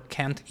solver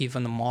can't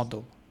even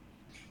model.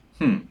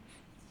 Hmm.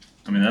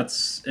 I mean,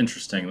 that's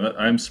interesting.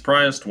 I'm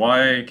surprised.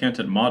 Why can't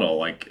it model?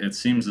 Like, it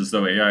seems as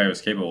though AI was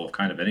capable of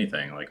kind of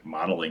anything. Like,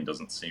 modeling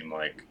doesn't seem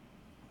like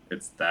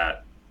it's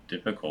that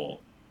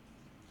difficult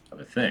of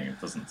a thing.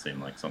 It doesn't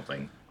seem like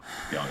something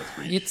beyond its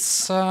reach.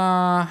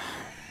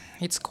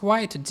 It's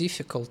quite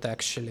difficult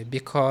actually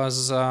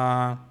because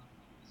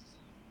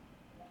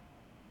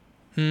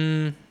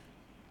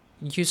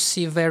you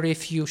see very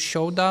few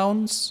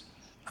showdowns.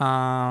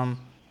 Um,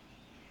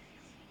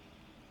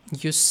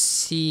 you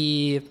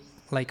see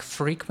like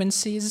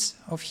frequencies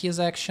of his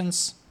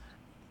actions.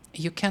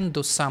 You can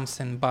do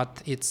something,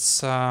 but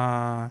it's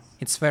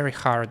very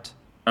hard.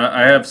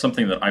 I have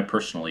something that I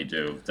personally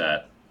do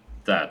that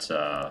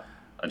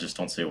I just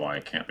don't see why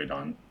it can't be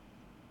done.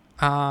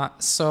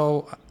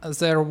 So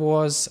there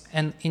was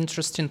an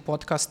interesting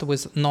podcast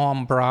with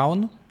Noam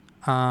Brown,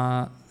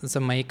 the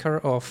maker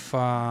of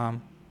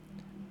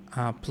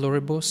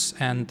Pluribus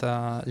and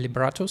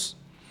Libratus,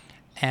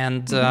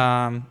 and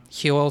Mm-hmm.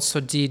 he also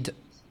did.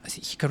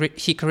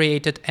 He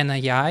created an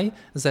AI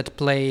that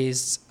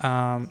plays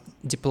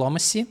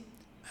diplomacy.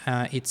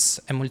 It's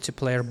a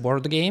multiplayer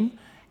board game,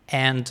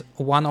 and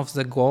one of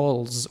the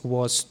goals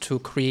was to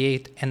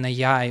create an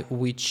AI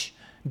which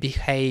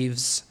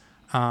behaves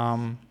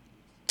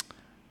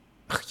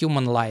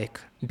human-like,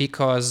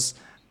 because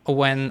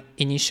when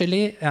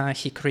initially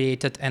he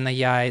created an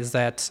AI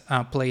that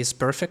plays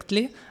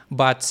perfectly,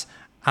 but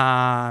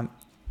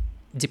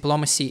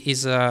diplomacy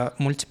is a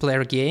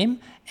multiplayer game,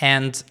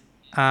 and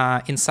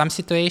in some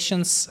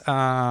situations,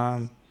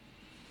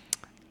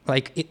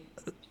 like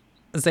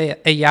the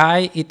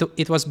AI,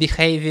 it was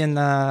behaving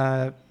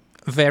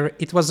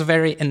it was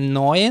very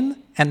annoying,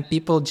 and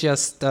people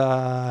just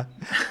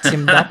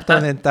teamed up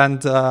on it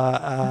and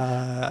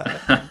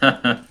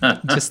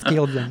just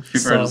killed them.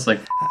 People are So just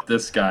like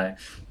this guy.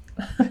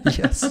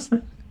 yes,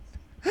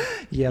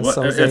 yeah. What?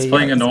 So It's they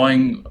playing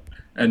annoying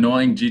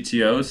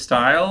GTO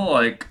style,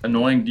 like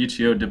annoying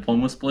GTO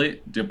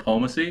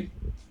diplomacy.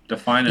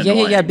 Define yeah,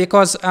 annoying.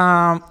 because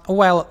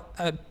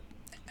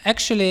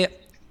Actually,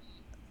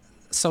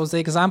 so the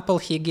example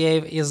he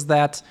gave is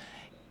that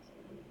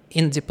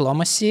in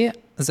diplomacy,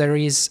 there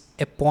is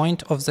a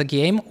point of the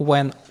game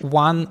when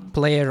one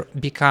player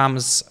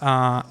becomes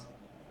a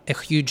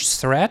huge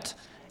threat,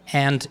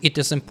 and it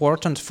is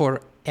important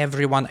for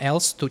everyone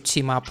else to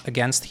team up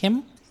against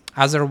him.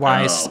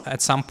 Otherwise, Oh,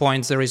 at some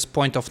point, there is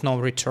point of no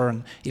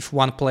return. If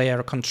one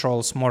player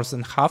controls more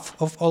than half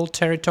of all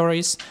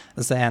territories,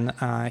 then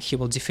he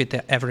will defeat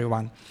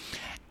everyone.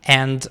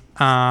 And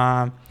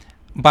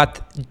but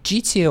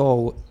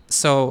GTO,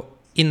 so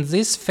in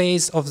this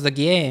phase of the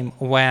game,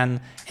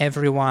 when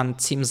everyone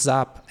teams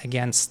up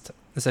against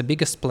the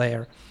biggest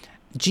player,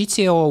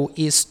 GTO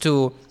is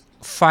to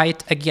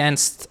fight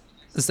against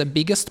the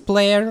biggest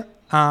player,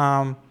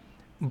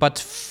 but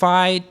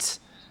fight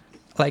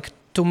like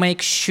to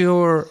make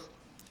sure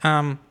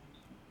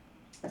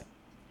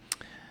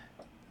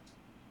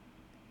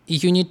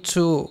you need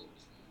to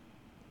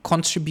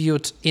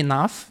contribute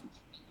enough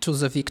to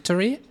the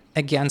victory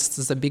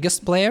against the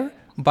biggest player,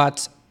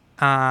 but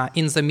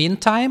in the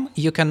meantime,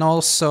 you can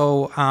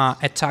also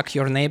attack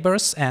your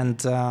neighbors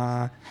and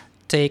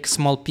take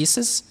small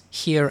pieces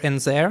here and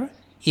there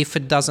if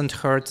it doesn't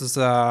hurt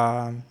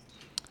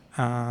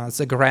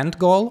the grand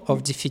goal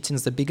of defeating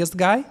the biggest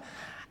guy.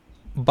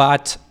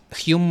 But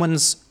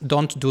humans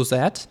don't do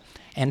that,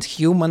 and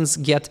humans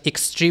get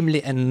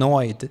extremely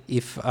annoyed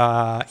if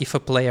a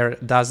player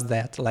does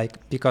that,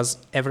 like because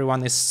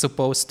everyone is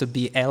supposed to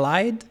be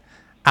allied,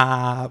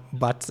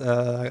 but it's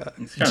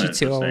kind of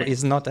GTO interesting.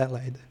 is not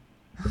allied.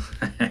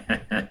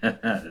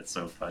 That's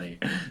so funny.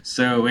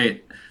 So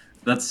wait,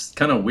 that's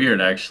kind of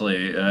weird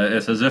actually.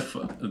 It's as if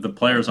the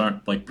players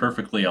aren't like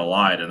perfectly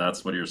allied, and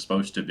that's what you're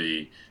supposed to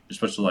be. You're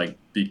supposed to like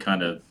be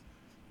kind of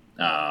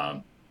uh,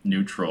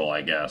 neutral,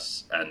 I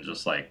guess, and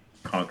just like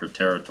conquer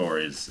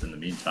territories in the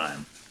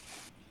meantime.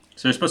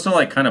 So you're supposed to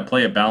like kind of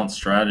play a balanced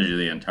strategy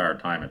the entire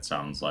time. It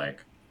sounds like.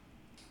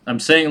 I'm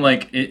saying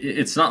like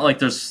it's not like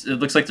there's. It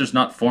looks like there's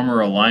not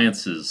formal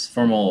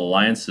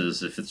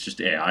alliances. If it's just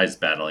AIs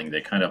battling,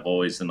 they kind of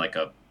always in like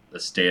a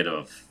state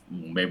of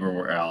maybe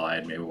we're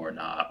allied, maybe we're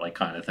not, like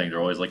kind of thing. They're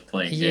always like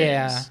playing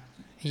Yeah, games.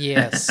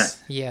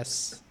 yes,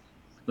 yes.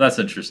 That's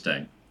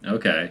interesting.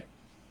 Okay,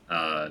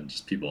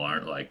 just people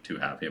aren't like too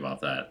happy about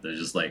that. They're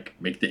just like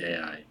make the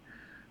AI.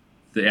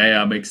 The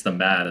AI makes them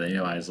mad, and the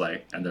AI is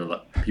like, and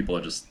people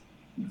are just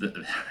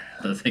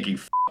they're thinking,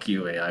 "Fuck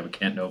you, AI. We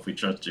can't know if we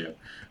trust you.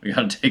 We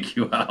gotta take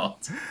you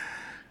out."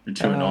 You're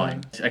too Uh,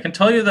 annoying. I can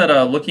tell you that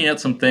looking at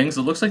some things,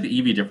 it looks like the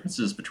EV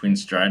differences between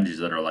strategies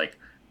that are like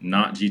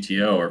not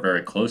GTO or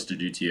very close to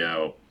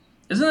GTO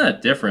isn't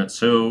that different.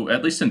 So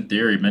at least in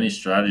theory, many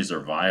strategies are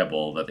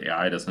viable that the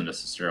AI doesn't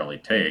necessarily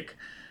take.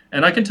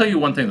 And I can tell you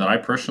one thing that I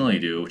personally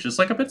do, which is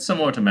like a bit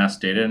similar to mass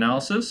data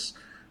analysis.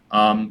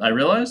 I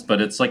realized, but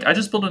it's like I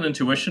just build an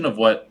intuition of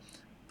what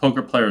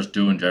poker players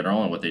do in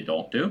general and what they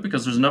don't do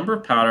because there's a number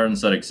of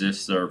patterns that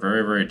exist that are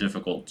very, very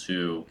difficult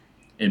to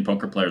in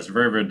poker players,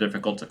 very, very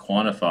difficult to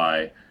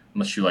quantify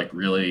unless you like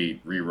really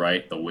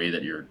rewrite the way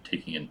that you're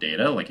taking in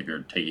data. Like if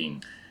you're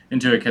taking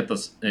into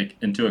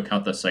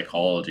account the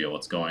psychology of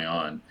what's going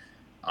on.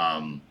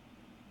 Um,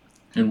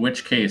 in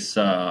which case,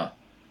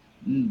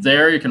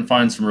 there you can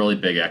find some really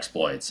big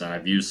exploits, and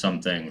I've used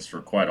some things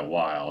for quite a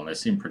while, and they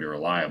seem pretty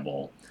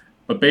reliable.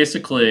 But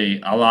basically,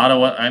 a lot of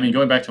what I mean,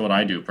 going back to what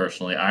I do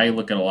personally, I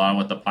look at a lot of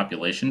what the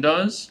population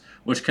does,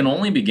 which can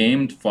only be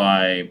gamed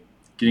by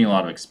getting a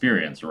lot of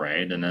experience,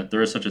 right? And that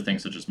there is such a thing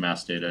such as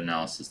mass data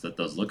analysis that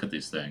does look at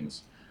these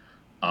things.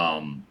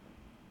 Um,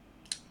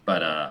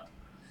 but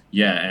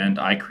yeah, and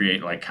I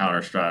create like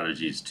counter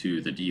strategies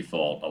to the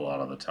default a lot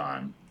of the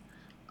time,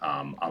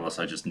 unless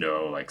I just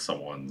know like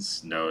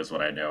someone's knows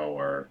what I know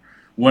or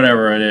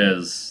whatever it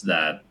is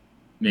that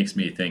makes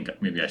me think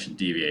maybe I should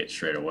deviate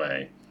straight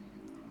away.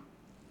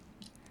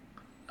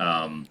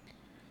 Um,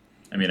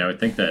 I mean, I would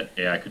think that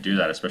AI could do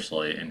that,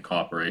 especially in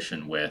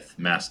cooperation with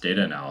mass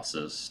data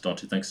analysis.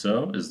 Don't you think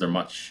so? Is there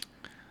much?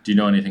 Do you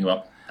know anything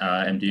about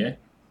MDA?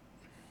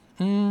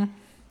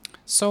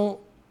 so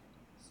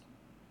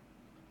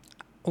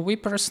we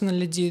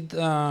personally did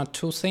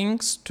two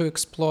things to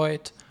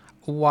exploit.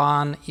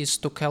 One is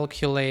to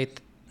calculate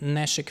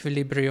Nash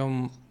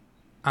equilibrium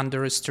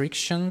under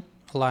restriction,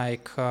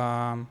 like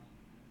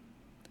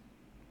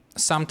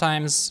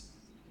sometimes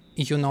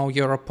you know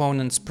your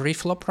opponent's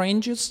pre-flop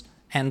ranges,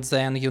 and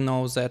then you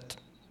know that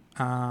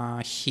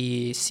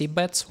he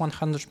c-bets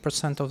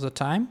 100% of the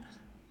time.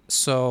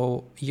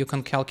 So you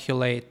can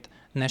calculate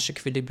Nash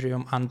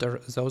equilibrium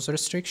under those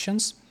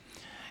restrictions.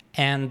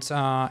 And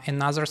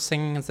another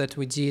thing that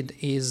we did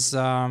is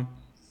to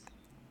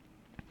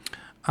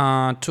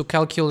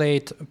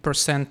calculate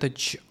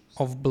percentage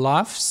of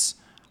bluffs.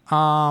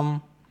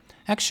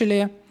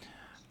 Actually,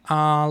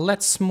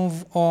 let's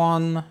move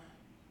on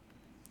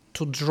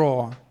to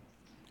draw.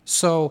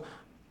 So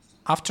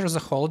after the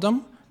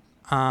hold'em,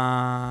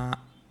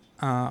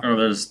 Oh,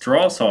 there's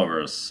draw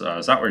solvers.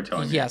 Is that what you're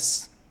telling me?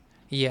 yes,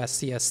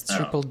 yes, Oh,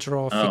 triple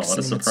draw oh, fixed what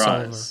a limit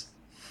solver. surprise!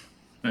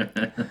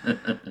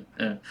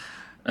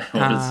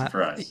 What a Uh,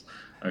 surprise!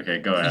 Okay,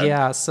 go ahead.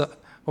 yeah, so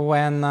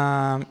when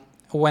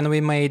when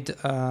we made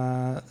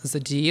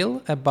the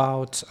deal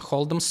about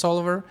Hold'em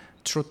solver,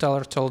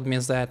 Trueteller told me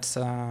that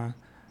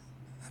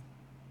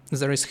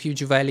there is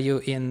huge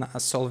value in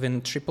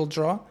solving triple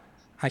draw.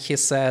 He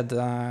said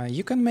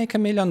you can make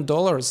 $1 million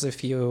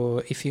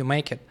if you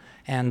make it,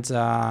 and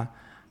I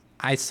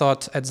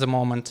thought at the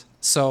moment.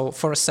 So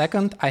for a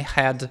second, I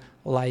had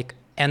like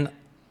an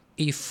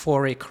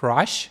euphoric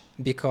rush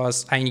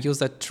because I knew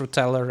that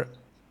Trueteller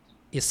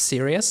is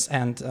serious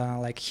and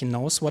like he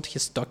knows what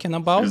he's talking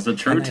about. Is the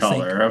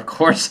Trueteller, of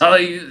course.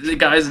 The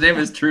guy's name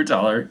is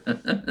Trueteller.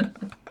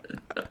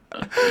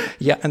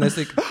 Yeah, and I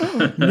think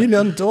 $1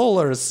 million.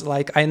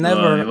 Like I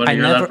never, you want to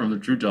hear that from the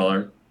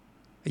Trueteller?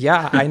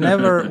 Yeah, I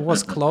never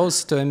was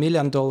close to $1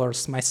 million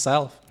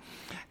myself.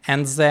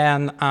 And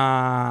then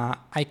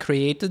I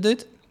created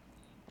it.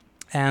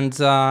 And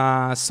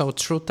so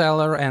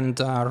Trueteller and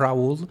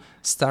Raul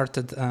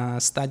started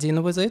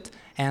studying with it.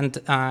 And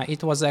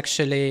it was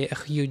actually a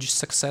huge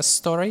success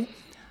story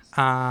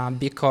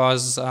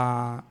because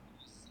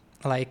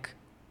like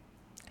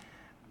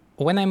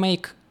when I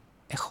make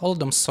a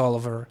Hold'em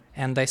solver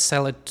and I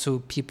sell it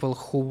to people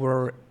who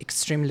were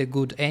extremely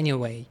good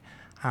anyway,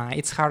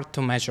 it's hard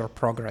to measure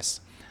progress.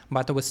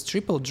 But with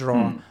triple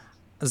draw,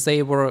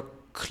 they were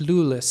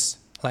clueless.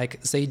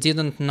 Like they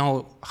didn't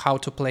know how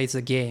to play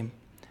the game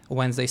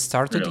when they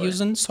started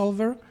using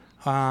solver,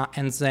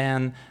 and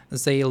then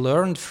they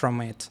learned from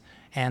it,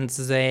 and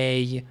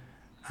they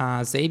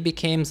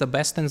became the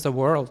best in the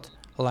world.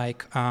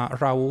 Like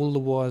Raul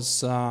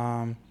was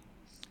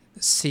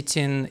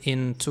sitting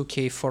in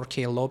 2K,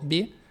 4K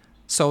lobby,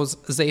 so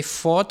they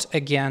fought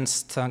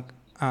against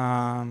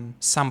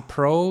some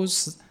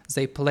pros.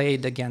 They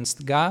played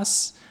against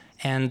Gus,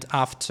 and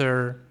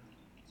after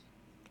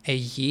a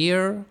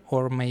year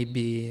or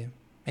maybe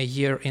a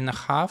year and a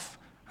half,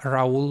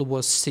 Raul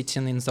was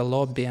sitting in the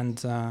lobby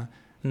and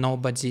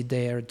nobody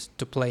dared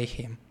to play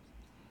him.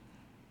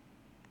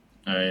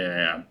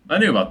 Yeah. I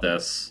knew about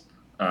this.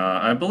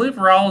 I believe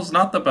Raul is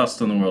not the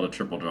best in the world at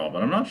triple draw,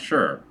 but I'm not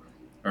sure.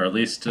 Or at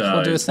least who do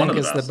you he's one think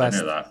of the is best. the best? I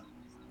know that.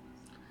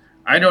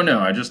 I don't know.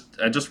 I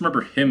just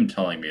remember him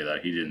telling me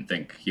that he didn't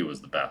think he was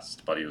the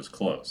best, but he was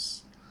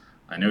close.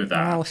 I know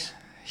that. Well,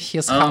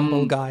 he's a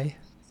humble guy.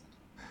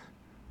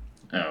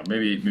 Oh,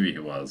 maybe he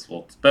was.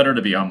 Well, it's better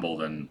to be humble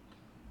than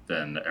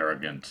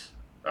arrogant.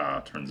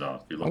 Turns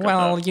out. If you look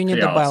Well, at you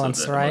need the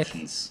balance, right?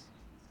 Emotions.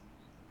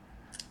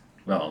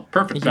 Well,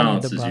 perfect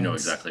balance is you know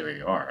balance. exactly where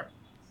you are.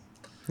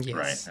 Yes.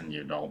 Right, and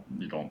you don't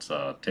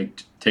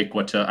take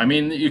what. I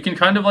mean, you can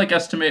kind of like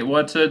estimate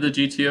what the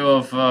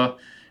GTO of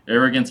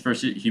arrogance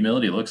versus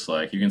humility looks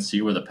like. You can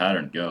see where the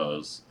pattern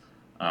goes.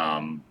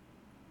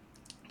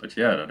 But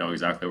yeah, I don't know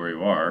exactly where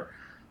you are.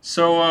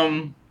 So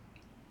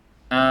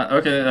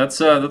okay,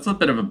 that's a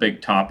bit of a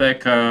big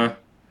topic.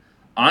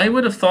 I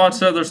would have thought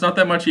there's not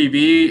that much EV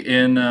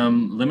in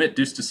Limit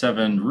Deuce to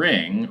 7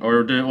 Ring,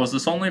 or was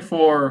this only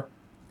for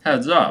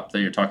Heads Up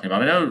that you're talking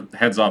about? I know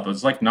Heads Up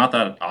is like not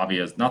that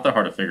obvious, not that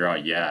hard to figure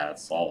out. Yeah,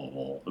 it's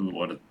solvable.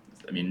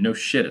 I mean, no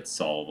shit, it's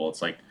solvable.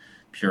 It's like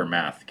pure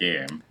math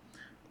game.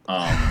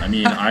 I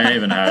mean, I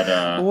even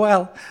had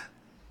well,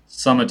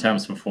 some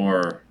attempts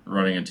before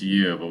running into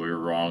you, but we were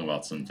wrong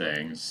about some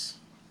things.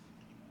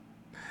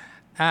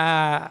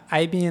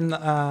 I mean,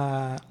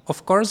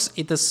 of course,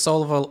 it is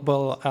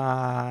solvable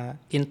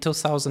in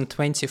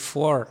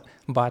 2024,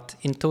 but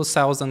in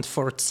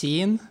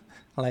 2014,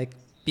 like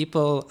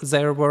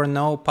there were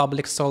no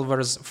public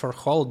solvers for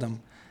Hold'em,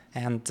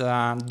 and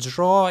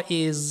draw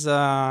is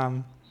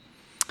well,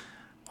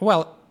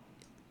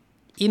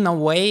 in a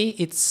way,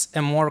 it's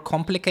a more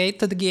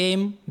complicated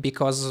game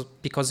because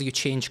you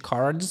change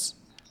cards,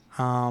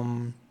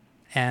 and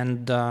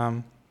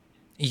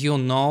you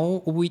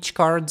know which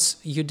cards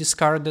you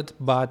discarded,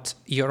 but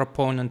your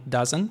opponent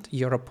doesn't.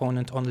 Your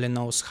opponent only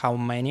knows how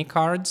many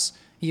cards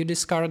you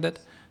discarded.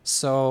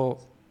 So,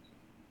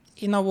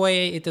 in a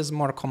way, it is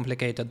more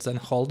complicated than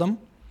Hold'em.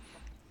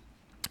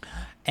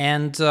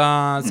 And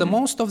the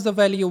most of the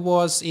value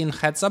was in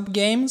heads-up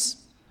games.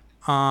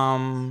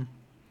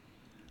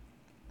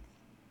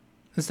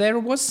 There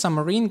was some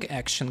ring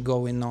action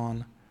going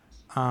on,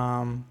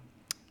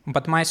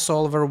 but my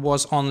solver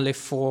was only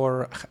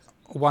for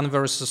 1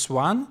 versus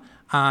 1.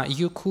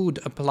 You could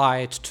apply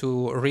it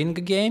to ring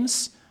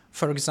games,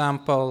 for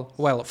example,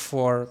 well,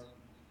 for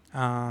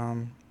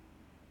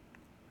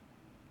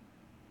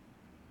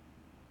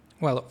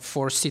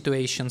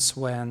situations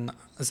when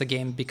the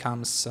game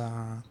becomes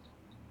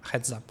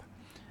heads up,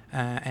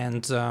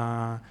 and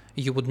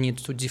you would need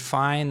to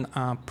define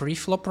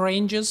pre-flop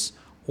ranges,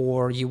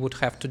 or you would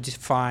have to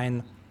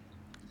define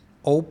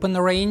open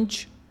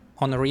range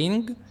on a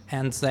ring,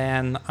 and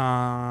then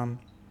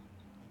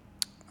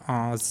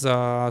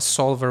the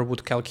solver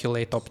would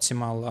calculate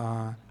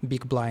optimal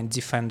big blind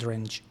defend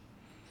range.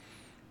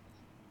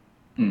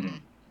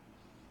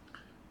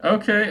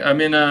 Okay, I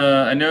mean,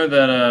 I know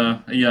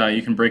that, yeah,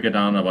 you can break it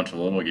down in a bunch of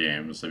little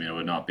games. I mean, it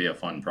would not be a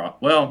fun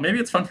well, maybe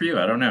it's fun for you,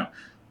 I don't know.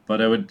 but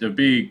it'd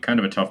be kind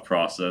of a tough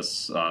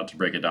process to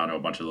break it down to a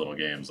bunch of little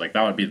games. Like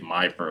that would be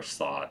my first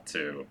thought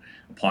to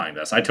applying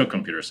this. I took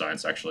computer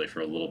science actually for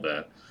a little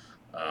bit,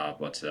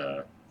 but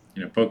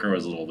poker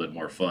was a little bit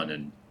more fun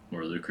and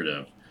more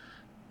lucrative.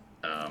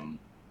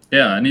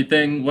 Yeah.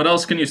 Anything? What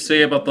else can you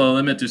say about the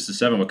limit to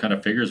 7? What kind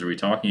of figures are we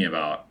talking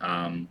about?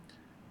 I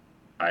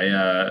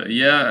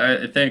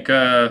think.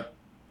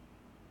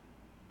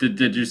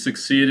 Did you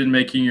succeed in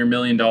making your $1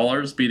 million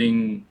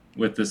beating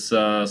with this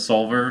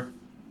solver?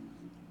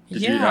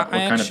 Did you? Yeah, What I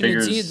kind of actually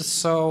did. figures?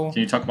 So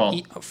Can you talk about?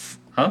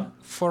 Huh?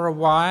 for a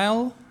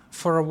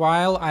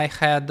while, I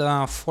had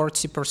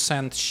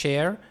 40%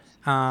 share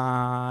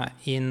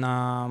in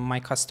my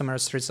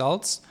customers'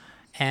 results,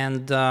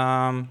 and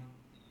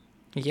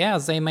yeah,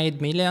 they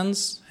made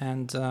millions,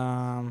 and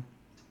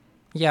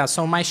yeah,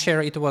 so my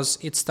share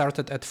it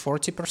started at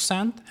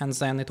 40%, and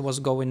then it was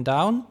going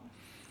down.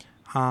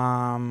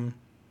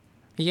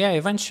 Yeah,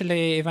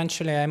 eventually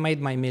I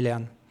made my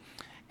million,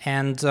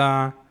 and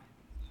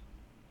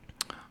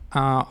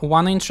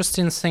one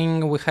interesting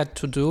thing we had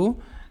to do,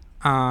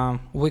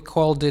 we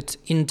called it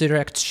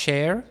indirect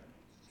share,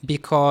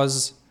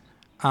 because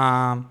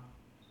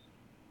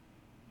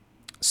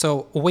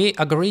so we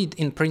agreed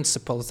in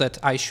principle that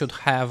I should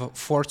have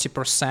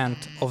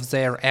 40% of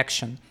their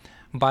action,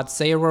 but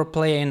they were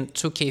playing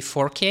 2K,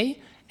 4K,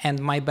 and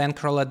my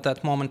bankroll at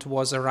that moment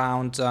was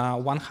around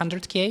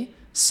 100K,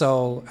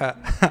 so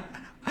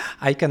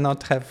I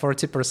cannot have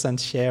 40%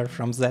 share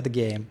from that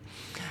game.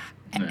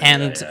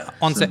 And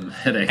on the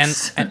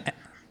headaches.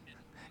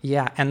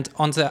 yeah, and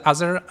on the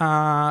other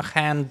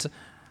hand,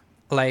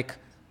 like,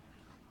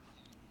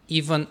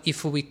 even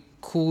if we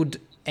could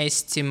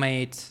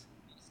estimate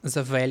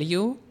the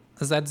value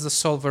that the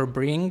solver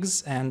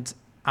brings and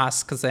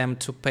ask them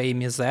to pay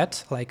me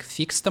that, like,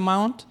 fixed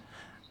amount,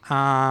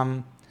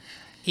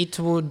 it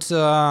would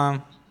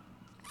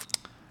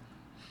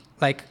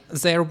like,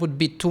 there would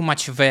be too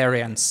much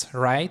variance,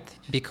 right?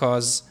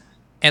 Because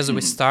as we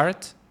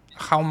start,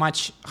 how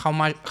much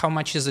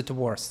is it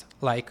worth?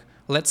 Like,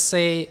 let's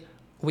say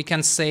we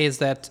can say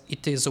that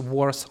it is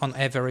worth on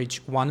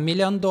average $1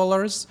 million,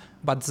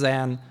 but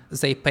then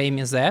they pay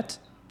me that,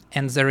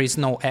 and there is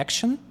no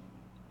action,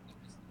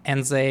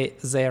 and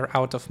they're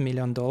out of $1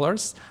 million.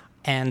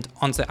 And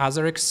on the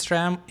other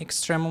extreme,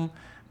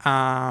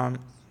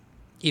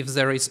 if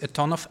there is a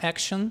ton of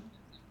action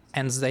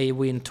and they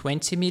win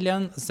 20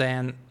 million,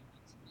 then,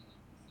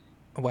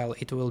 well,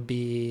 it will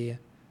be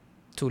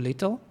too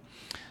little.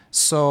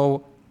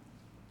 So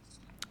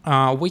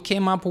we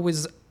came up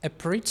with a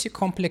pretty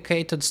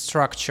complicated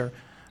structure.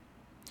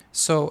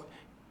 So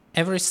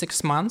every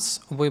 6 months,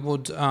 we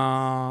would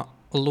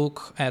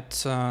look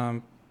at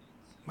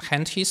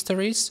hand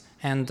histories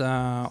and,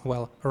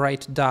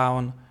 write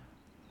down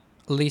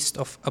list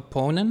of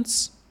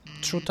opponents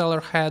True Teller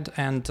had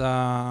and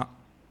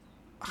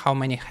how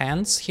many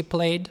hands he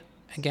played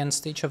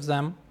against each of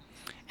them.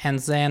 And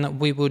then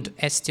we would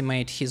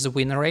estimate his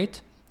win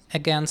rate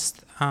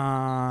against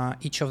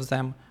each of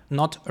them,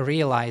 not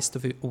realized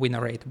win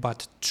rate,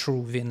 but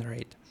true win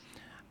rate.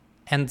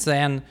 And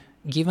then,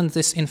 given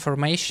this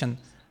information,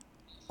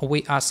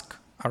 we ask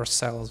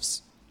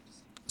ourselves,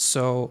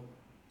 so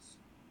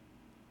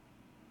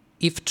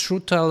if True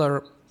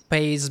Teller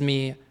pays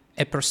me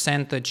a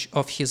percentage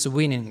of his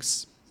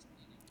winnings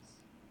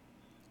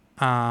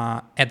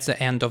at the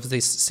end of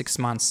these 6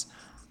 months,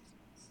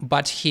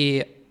 but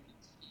he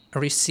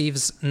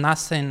receives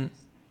nothing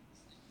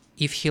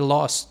if he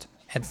lost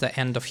at the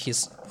end of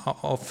his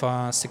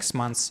 6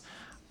 months,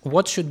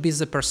 what should be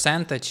the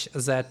percentage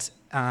that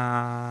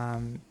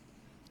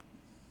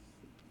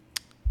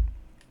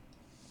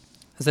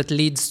that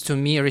leads to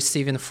me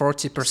receiving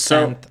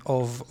 40%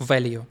 of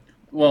value?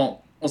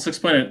 Well, let's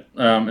explain it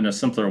in a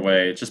simpler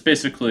way. Just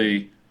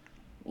basically,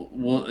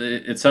 well,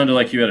 it sounded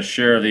like you had a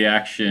share of the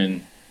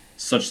action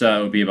such that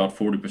it would be about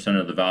 40%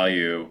 of the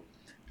value,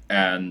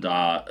 and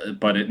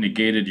but it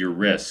negated your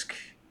risk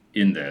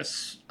in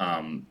this.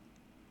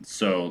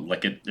 So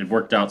like it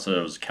worked out so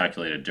it was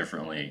calculated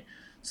differently,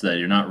 so that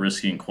you're not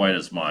risking quite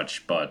as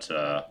much, but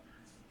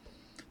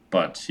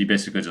he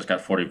basically just got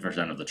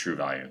 40% of the true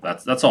value.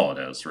 That's all it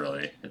is,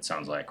 really. It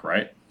sounds like,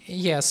 right?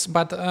 Yes,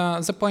 but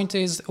the point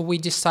is, we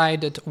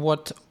decided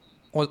what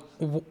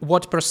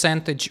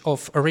percentage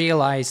of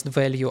realized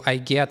value I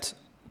get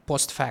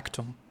post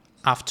factum,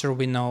 after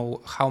we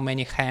know how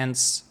many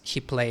hands he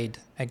played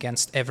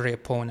against every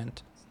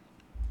opponent.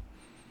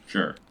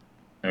 Sure.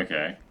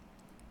 Okay.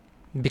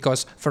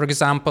 Because, for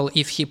example,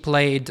 if he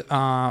played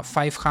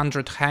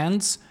 500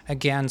 hands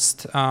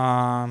against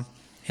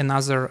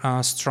another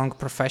strong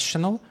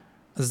professional,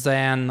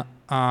 then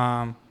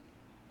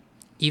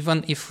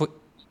even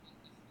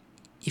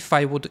if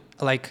I would,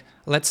 like,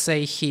 let's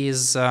say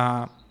he's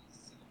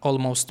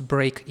almost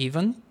break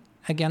even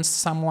against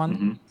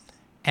someone,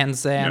 and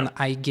then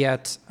I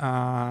get,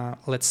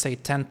 let's say,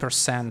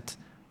 10%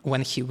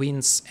 when he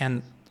wins,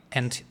 and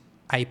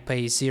I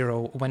pay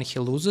 0 when he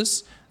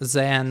loses,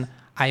 then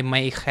I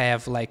may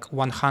have like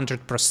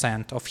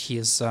 100% of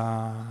his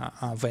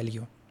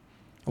value.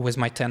 with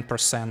my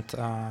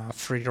 10%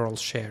 free roll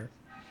share.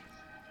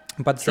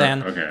 But Sure.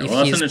 then Okay. if Well,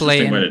 that's he's an interesting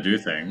way playing, to do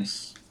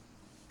things.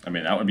 I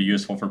mean, that would be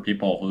useful for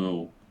people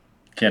who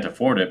can't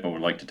afford it but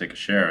would like to take a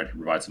share and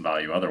provide some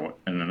value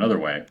in another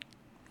way.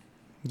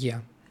 yeah,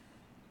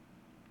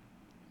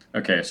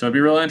 Okay, so it'd be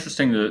really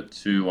interesting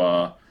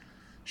to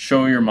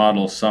show your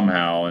model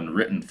somehow in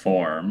written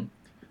form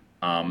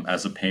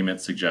as a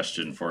payment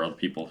suggestion for other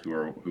people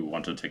who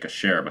want to take a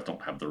share but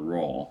don't have the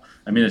role.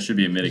 I mean, it should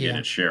be a yeah.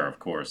 mitigated share, of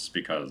course,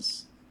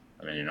 because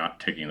I mean you're not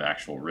taking the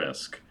actual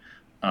risk.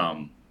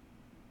 Um,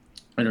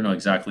 I don't know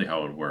exactly how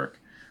it would work,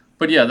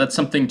 but yeah, that's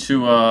something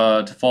to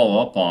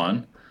follow up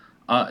on.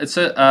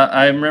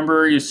 I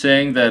remember you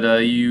saying that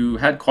you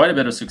had quite a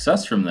bit of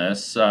success from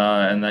this,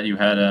 and that you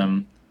had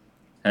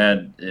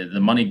the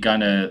money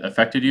kind of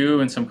affected you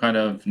in some kind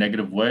of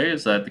negative way.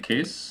 Is that the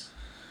case?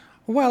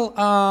 Well,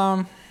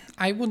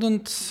 I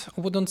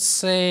wouldn't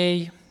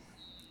say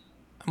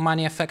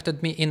money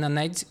affected me in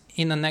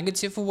a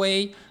negative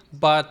way,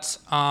 but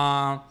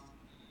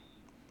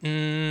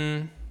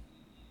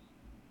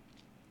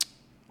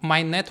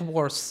my net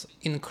worth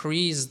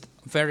increased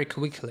very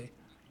quickly.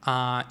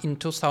 In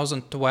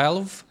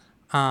 2012,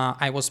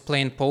 I was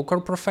playing poker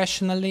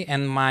professionally,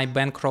 and my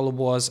bankroll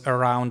was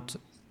around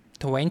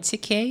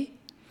 20K.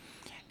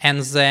 And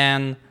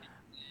then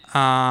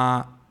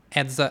at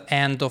the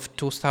end of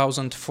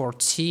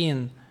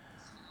 2014,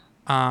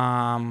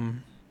 I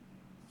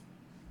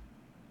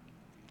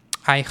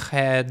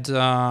had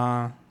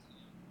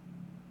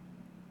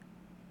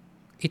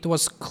it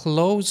was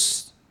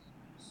close.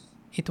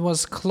 It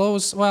was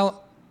close.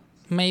 Well,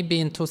 maybe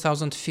in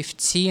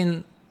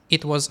 2015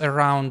 it was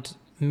around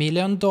 $1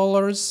 million,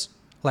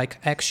 like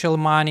actual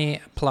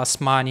money plus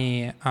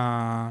money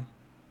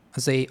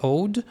they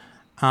owed,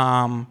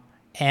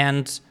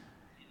 and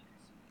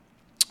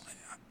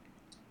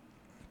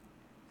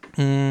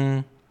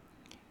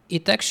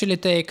it actually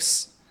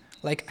takes,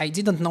 like, I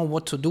didn't know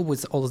what to do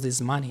with all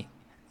this money,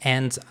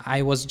 and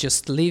I was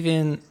just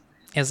living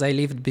as I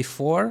lived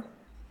before,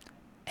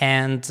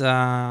 and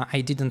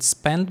I didn't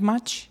spend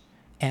much,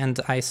 and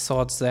I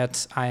thought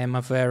that I'm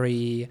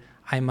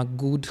a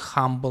good,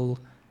 humble,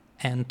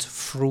 and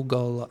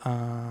frugal,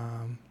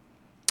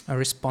 a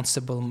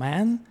responsible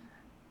man,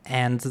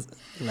 and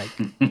like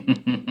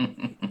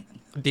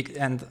big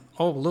and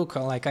oh look,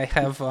 like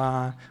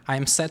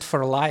I'm set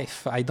for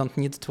life. I don't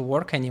need to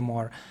work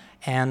anymore,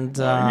 and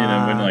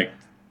Well,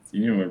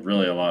 you need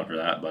really a lot for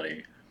that,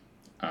 buddy.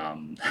 huh?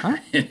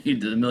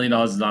 $1 million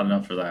is not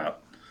enough for that.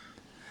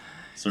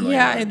 Certainly, you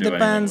Yeah, wouldn't it do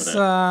anything with depends.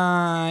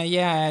 it.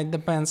 Yeah, it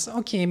depends.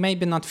 Okay,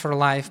 maybe not for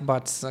life,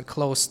 but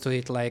close to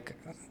it. Like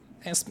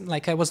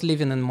I was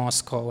living in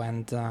Moscow,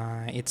 and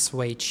it's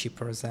way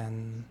cheaper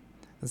than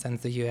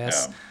the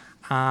US.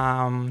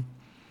 Yeah. Um,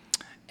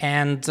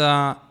 and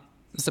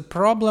the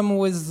problem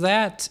with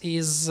that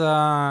is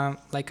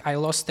like I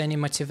lost any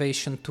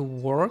motivation to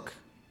work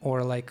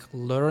or like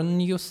learn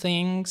new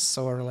things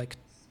or like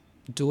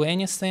do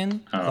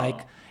anything.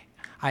 Like Oh.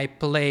 I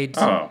played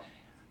Oh.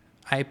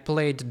 I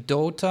played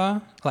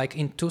Dota. Like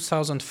in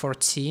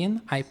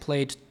 2014, I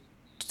played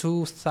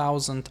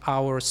 2,000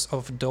 hours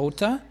of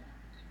Dota,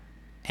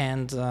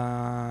 and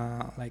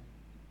like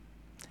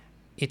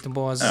it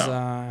was Oh.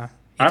 I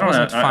it don't.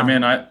 wasn't I fun.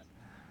 mean,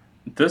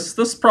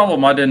 this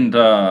problem I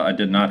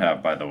did not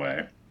have, by the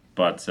way.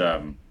 But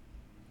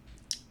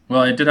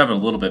well, I did have it a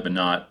little bit, but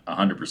not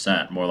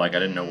 100%. More like I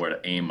didn't know where to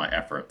aim my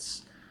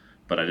efforts,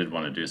 but I did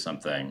want to do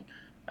something,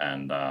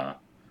 and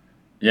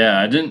yeah,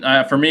 I didn't.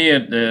 For me,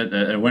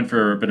 it went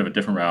for a bit of a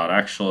different route.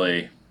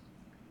 Actually,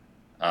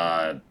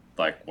 uh,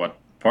 like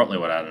partly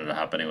what ended up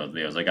happening with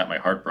me was I got my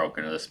heart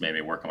broken, and this made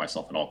me work on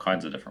myself in all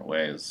kinds of different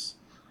ways.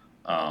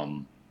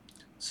 Um,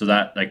 so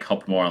that like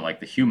helped more on like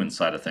the human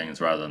side of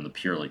things rather than the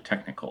purely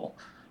technical.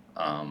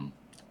 Um,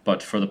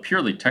 but for the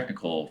purely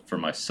technical, for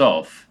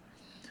myself,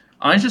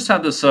 I just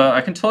had this. I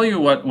can tell you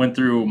what went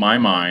through my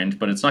mind,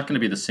 but it's not going to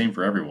be the same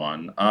for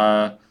everyone.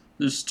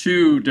 There's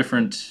two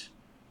different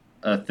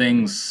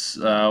things,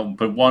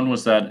 but one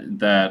was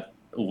that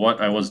what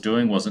I was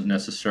doing wasn't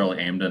necessarily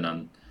aimed in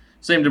an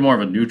it's aimed in more of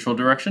a neutral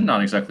direction,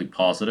 not exactly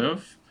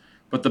positive.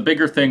 But the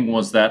bigger thing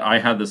was that I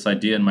had this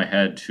idea in my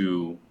head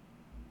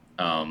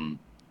um,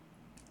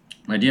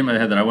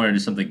 that I wanted to do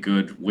something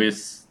good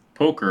with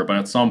poker, but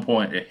at some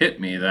point it hit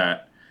me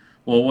that,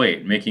 well,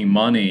 wait, making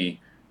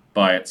money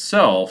by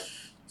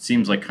itself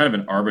seems like kind of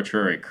an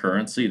arbitrary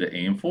currency to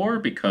aim for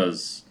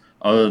because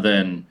other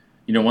than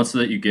once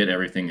that you get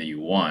everything that you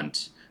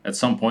want, at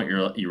some point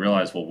you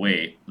realize, well,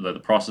 wait, the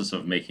process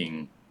of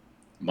making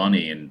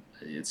money and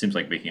it seems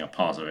like making a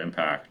positive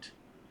impact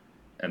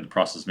and the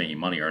process of making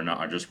money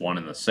are just one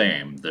and the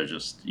same. They're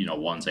just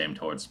one's aimed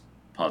towards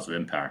positive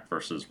impact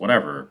versus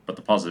whatever, but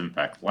the positive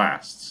impact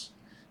lasts.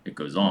 It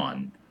goes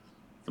on.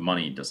 The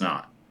money does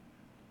not,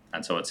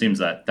 and so it seems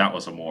that that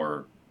was a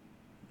more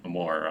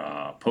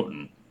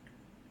potent,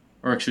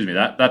 or excuse me,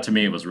 that to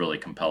me was really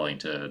compelling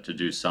to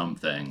do some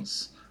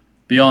things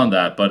beyond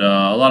that, but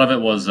a lot of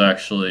it was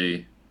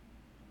actually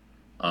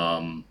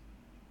um,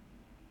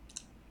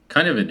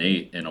 kind of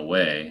innate in a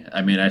way.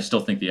 I mean, I still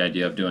think the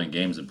idea of doing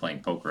games and playing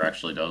poker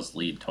actually does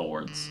lead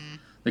towards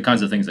the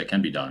kinds of things that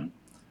can be done.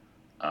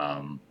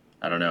 Um,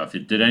 I don't know if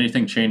it did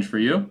anything change for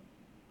you.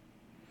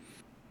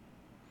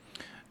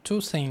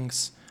 Two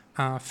things.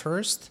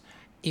 First,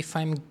 if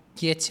I'm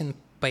getting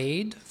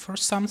paid for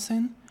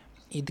something,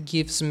 it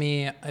gives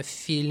me a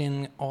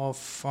feeling of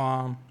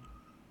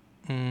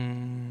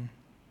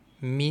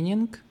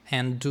meaning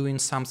and doing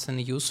something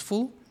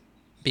useful,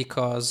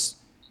 because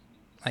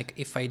like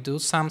if I do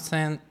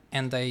something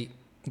and I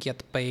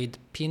get paid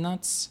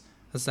peanuts,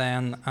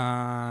 then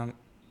Fair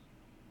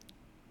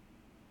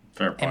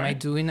am I point.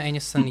 doing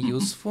anything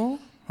useful?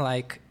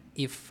 Like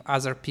if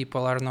other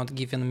people are not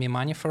giving me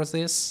money for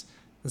this,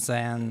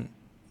 then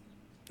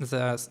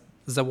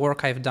the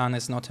work I've done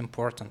is not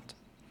important.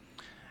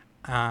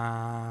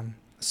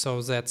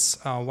 So that's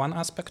one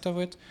aspect of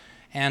it,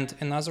 and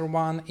another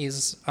one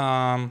is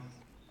I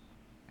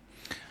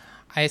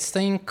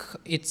think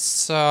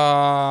it's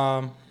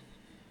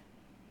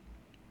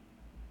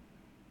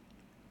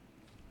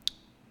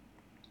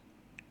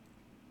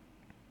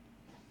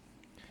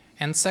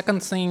and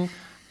second thing,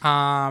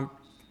 uh,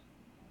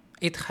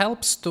 it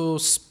helps to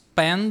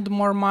spend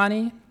more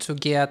money to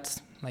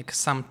get like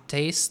some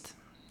taste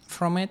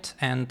from it,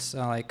 and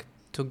like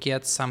to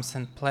get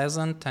something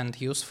pleasant and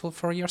useful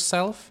for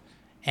yourself.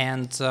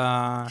 And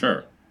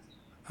Sure.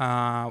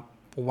 uh,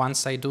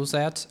 once I do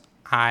that,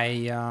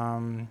 I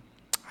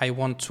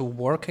want to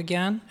work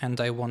again and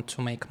I want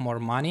to make more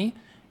money.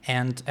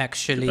 And Get that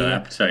actually,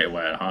 appetite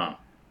wet, huh?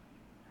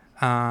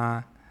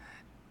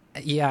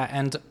 yeah,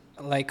 and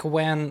like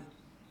when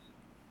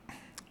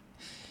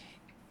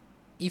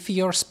if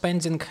your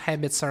spending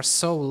habits are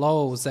so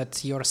low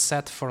that you're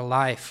set for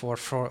life or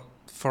for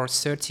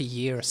 30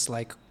 years,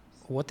 like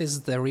what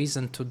is the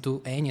reason to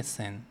do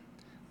anything?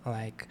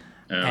 Like,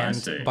 Oh, I and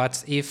see.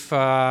 but if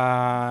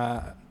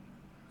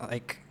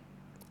like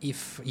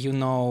if you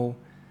know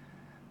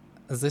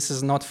this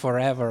is not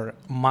forever,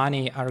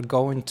 money are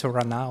going to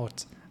run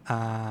out,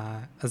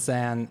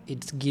 then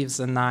it gives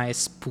a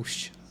nice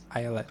push.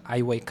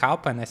 I wake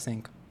up and I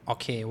think,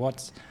 okay,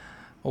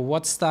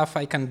 what stuff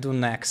I can do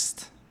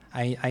next?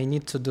 I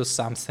need to do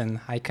something.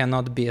 I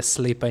cannot be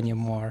asleep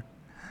anymore.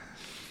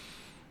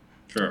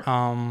 Sure.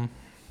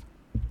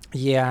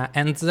 Yeah,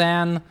 and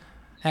then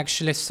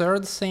actually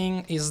third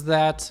thing is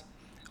that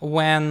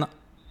when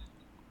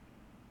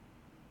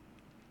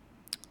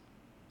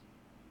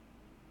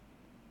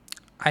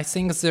I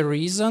think the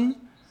reason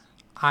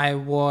I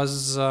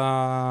was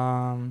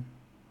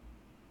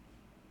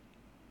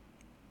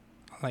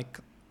like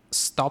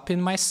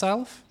stopping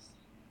myself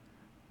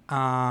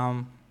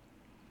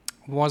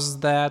was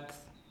that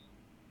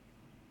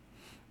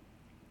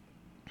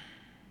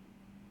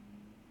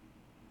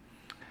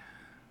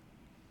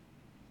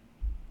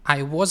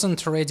I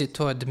wasn't ready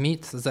to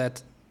admit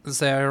that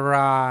there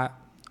are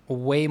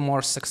way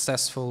more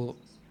successful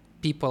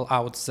people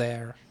out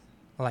there,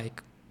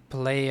 like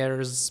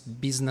players,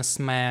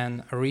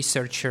 businessmen,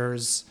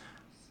 researchers,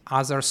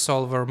 other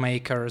solver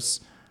makers,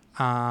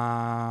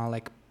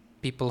 like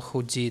people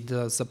who did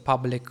the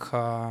public,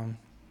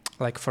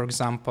 like for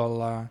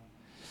example,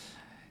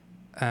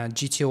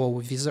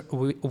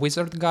 GTO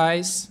wizard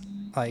guys,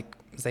 like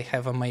they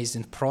have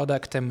amazing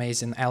product,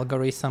 amazing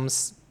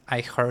algorithms. I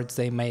heard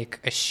they make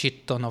a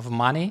shit ton of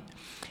money,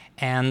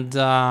 and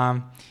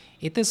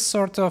it is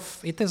sort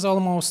of, it is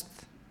almost,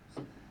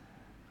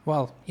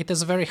 well, it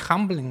is very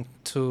humbling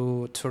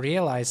to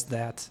realize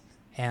that,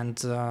 and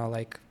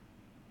to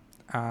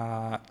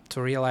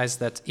realize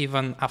that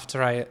even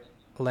after I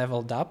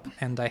leveled up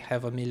and I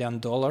have $1 million,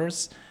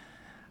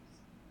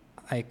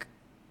 like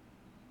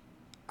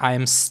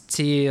I'm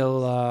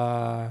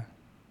still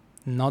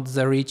not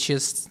the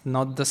richest,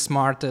 not the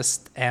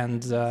smartest,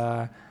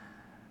 and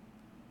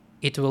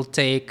it will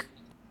take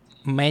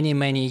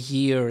many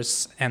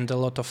years and a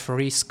lot of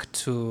risk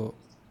to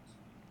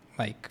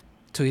like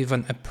to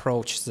even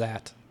approach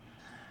that.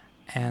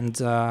 And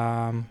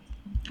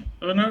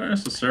But not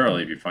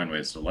necessarily if you find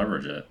ways to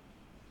leverage it.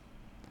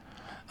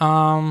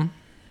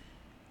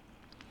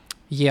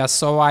 yeah,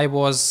 so I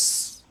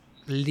was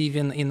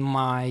living in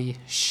my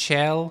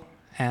shell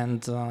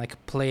and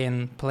like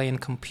playing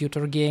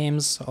computer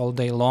games all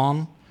day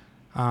long,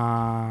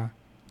 uh,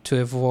 to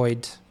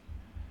avoid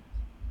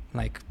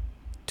like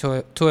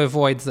to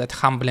avoid that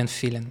humbling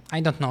feeling.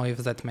 I don't know if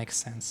that makes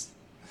sense.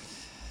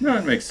 No,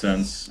 it makes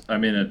sense. I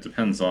mean, it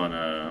depends on.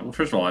 Well,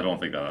 first of all, I don't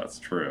think that that's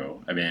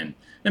true. I mean,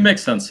 it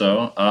makes sense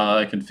though.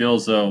 I can feel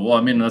as though. Well,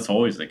 I mean, that's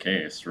always the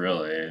case,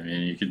 really. I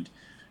mean, you could,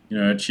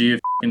 achieve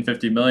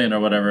 50 million or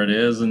whatever it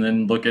is, and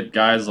then look at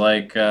guys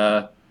like,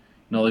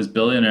 all these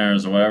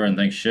billionaires or whatever, and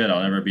think, shit,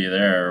 I'll never be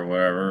there or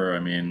whatever. I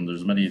mean,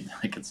 there's many.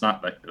 Like, it's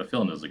not like the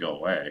feeling doesn't go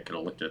away. I could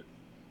have looked at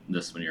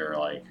this when you're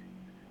like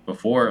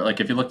before. Like,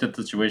 if you looked at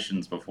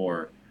situations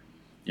before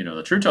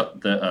the true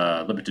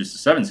the Libertus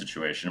 7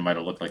 situation, it might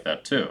have looked like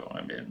that too.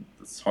 I mean,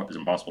 it's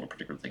impossible to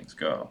predict where things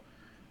go.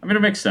 I mean,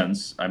 it makes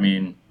sense. I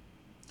mean,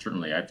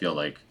 certainly, I feel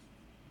like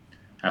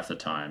half the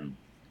time,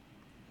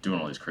 doing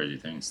all these crazy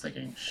things,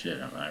 thinking, shit,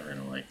 am I ever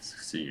gonna like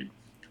succeed?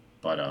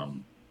 But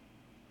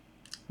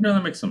no,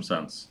 that makes some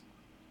sense,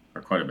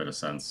 or quite a bit of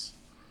sense.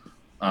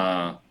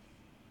 Uh,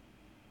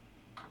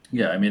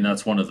 yeah, I mean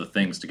that's one of the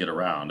things to get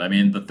around. I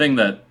mean, the thing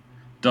that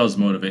does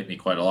motivate me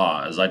quite a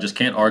lot is I just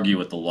can't argue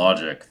with the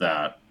logic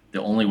that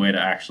the only way to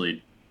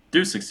actually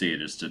do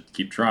succeed is to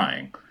keep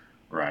trying,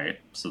 right?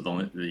 So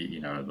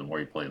the more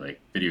you play like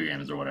video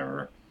games or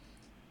whatever,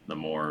 the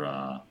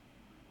more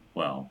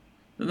well,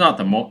 not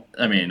the more.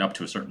 I mean, up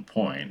to a certain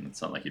point.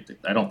 It's not like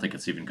I don't think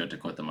it's even good to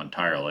quit them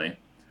entirely,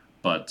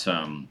 but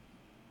I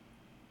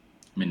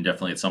mean,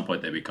 definitely at some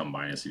point they become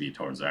minus EV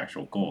towards the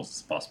actual goals.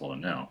 It's possible to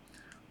know.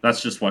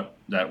 That's just what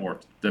that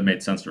worked. That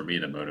made sense for me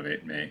to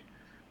motivate me.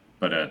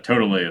 But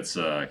totally, it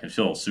can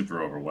feel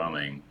super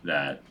overwhelming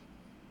that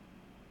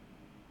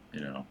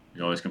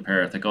you always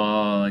compare. Think,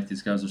 oh, like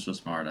these guys are so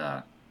smart.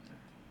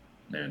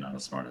 Maybe not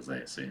as smart as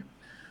they seem.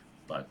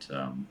 But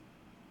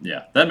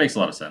yeah, that makes a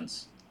lot of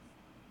sense.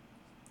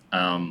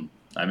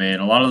 I mean,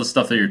 a lot of the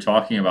stuff that you're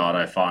talking about,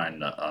 I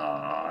find,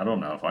 I don't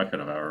know if I could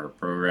have ever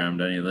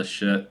programmed any of this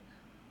shit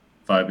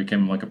if I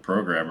became like a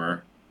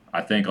programmer.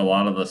 I think a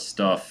lot of the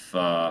stuff,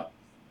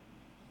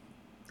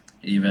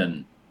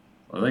 even,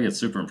 I think it's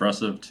super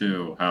impressive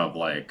to have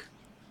like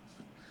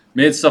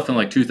made stuff in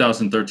like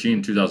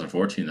 2013,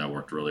 2014 that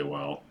worked really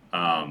well,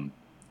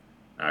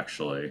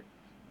 actually.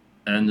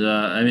 And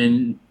I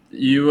mean,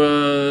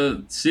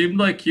 you seemed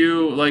like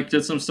you like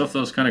did some stuff that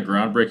was kind of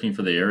groundbreaking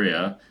for the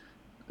area.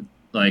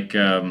 Like,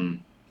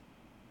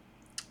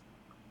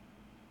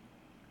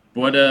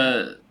 what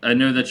I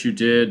know that you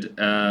did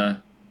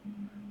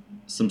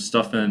some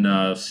stuff in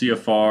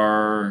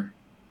CFR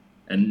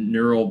and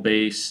neural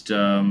based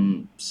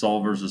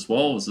solvers as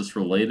well. Was this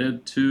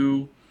related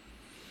to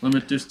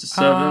Limit Deuce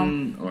to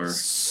Um, 7 or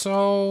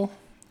so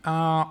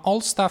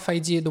all stuff I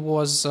did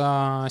was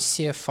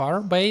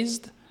CFR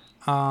based.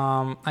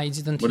 I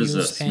didn't what does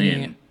use this any.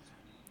 mean?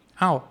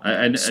 Oh,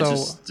 I so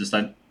just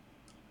I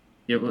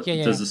yeah. yeah, What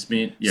yeah, does yeah. this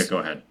mean? Yeah, go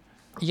ahead.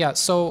 Yeah,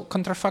 so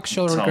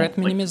counterfactual Tell regret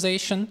like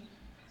minimization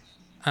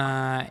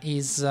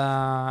is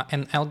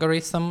an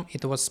algorithm.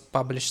 It was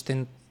published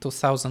in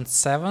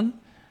 2007,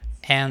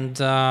 and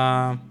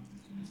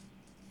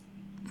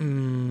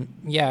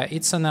yeah,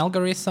 it's an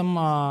algorithm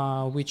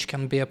which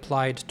can be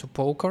applied to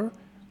poker.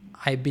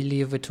 I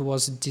believe it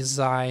was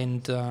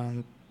designed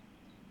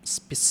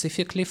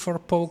specifically for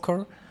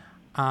poker,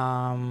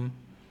 um,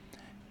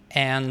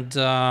 and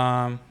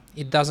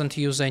it doesn't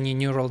use any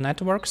neural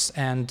networks,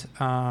 and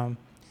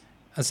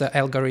the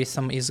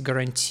algorithm is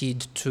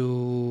guaranteed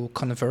to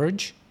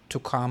converge to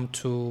come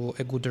to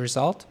a good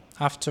result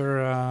after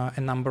a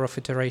number of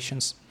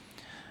iterations.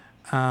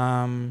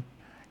 And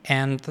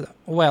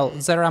well,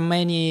 there are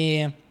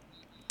many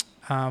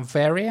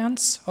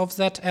variants of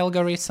that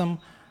algorithm,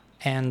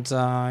 and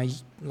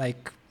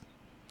like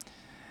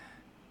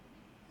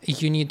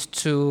you need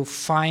to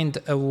find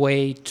a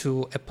way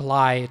to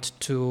apply it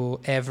to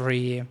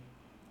every.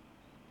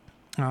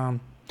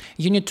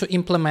 You need to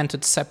implement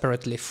it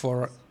separately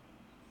for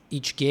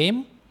each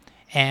game,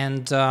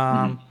 and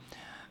mhm.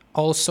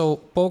 also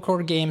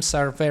poker games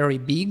are very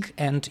big,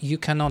 and you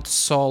cannot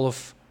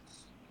solve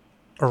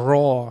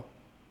raw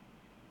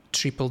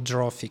triple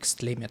draw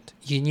fixed limit.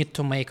 You need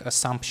to make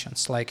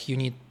assumptions, like you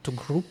need to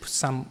group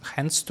some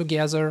hands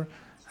together.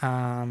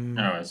 Oh,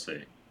 I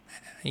see.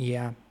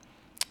 Yeah,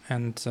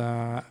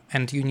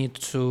 and you need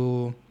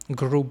to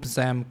group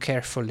them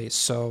carefully.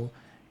 So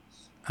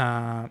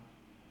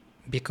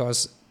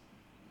because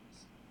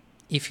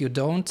if you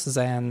don't,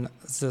 then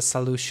the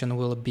solution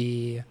will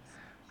be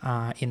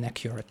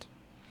inaccurate.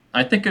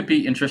 I think it'd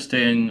be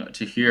interesting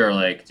to hear.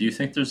 Like, do you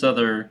think there's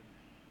other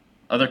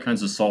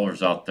kinds of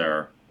solvers out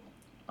there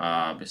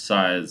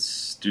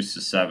besides Deuce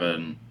to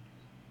 7?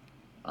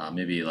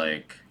 Maybe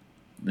like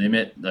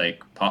limit,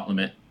 like pot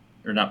limit,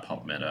 or not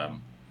pot limit.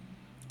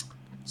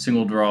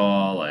 Single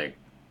draw, like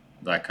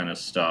that kind of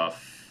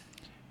stuff.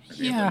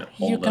 Maybe a Yeah, limit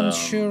you can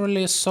hold'em.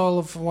 surely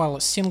solve, well,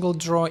 single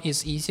draw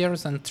is easier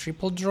than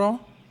triple draw.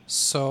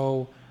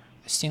 So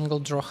single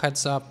draw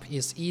heads up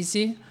is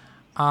easy.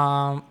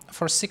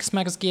 For 6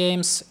 max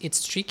games,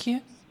 it's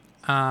tricky.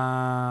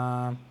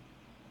 I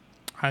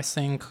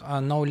think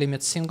no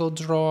limit single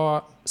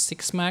draw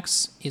 6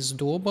 max is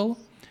doable.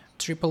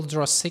 Triple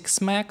draw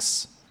 6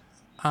 max,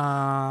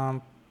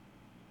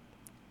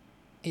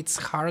 it's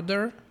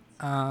harder.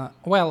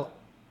 Well,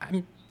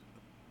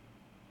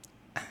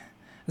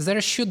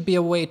 there should be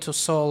a way to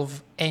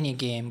solve any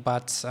game,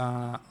 but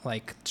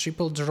like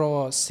triple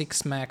draw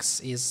 6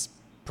 max is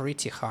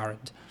pretty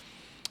hard.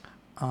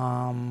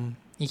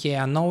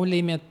 Yeah, no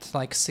limit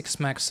like 6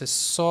 max is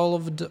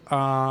solved.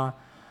 I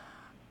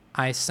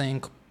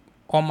think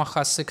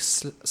Omaha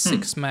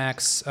 6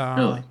 max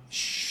Really?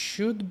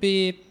 should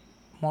be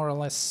more or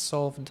less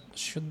solved.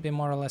 Should be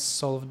more or less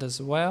solved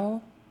as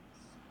well.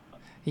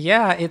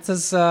 Yeah, it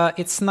is.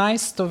 It's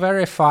nice to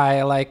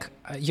verify. Like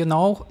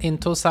in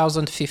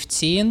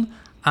 2015,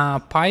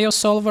 Pio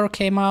Solver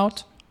came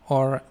out,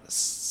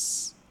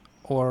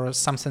 or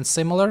something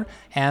similar,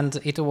 and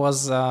it was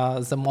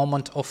the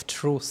moment of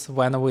truth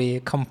when we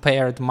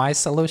compared my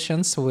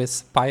solutions with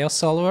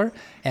PioSolver,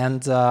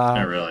 and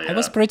Really, I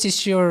was yeah. pretty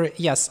sure.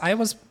 Yes,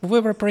 we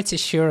were pretty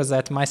sure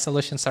that my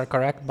solutions are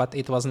correct, but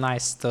it was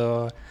nice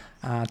to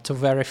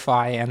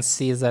verify and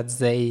see that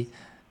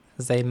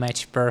they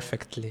match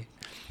perfectly.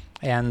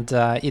 And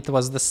it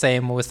was the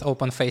same with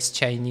OpenFace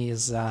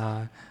Chinese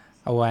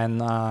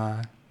when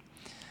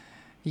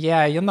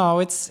yeah,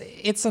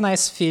 it's a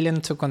nice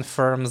feeling to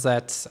confirm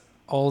that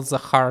all the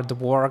hard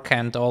work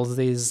and all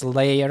these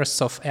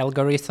layers of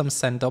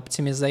algorithms and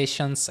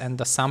optimizations and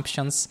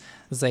assumptions,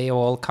 they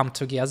all come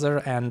together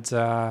and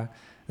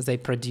they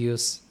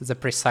produce the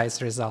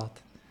precise result.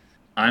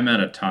 I'm out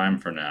of time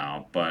for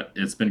now, but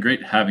it's been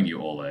great having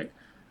you, Oleg,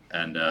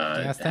 and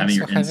Yeah, having thanks for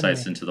your having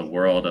insights me. into the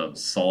world of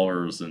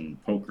solvers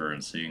and poker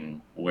and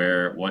seeing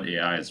what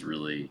AI is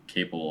really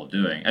capable of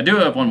doing. I do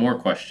have one more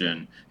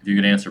question, if you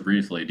could answer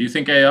briefly. Do you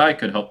think AI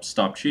could help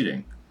stop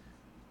cheating,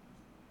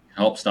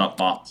 help stop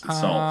bots Uh,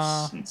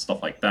 itself, and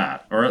stuff like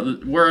that? Or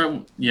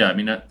where? Yeah, I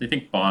mean, I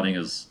think botting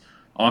is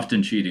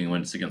often cheating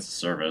when it's against the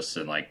service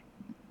and like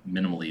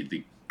minimally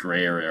the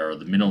gray area or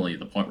the minimally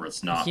the point where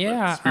it's not the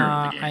yeah, spirit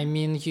of the I game.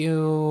 mean,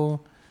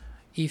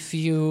 if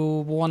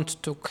you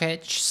want to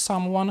catch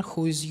someone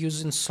who is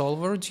using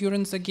solver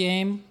during the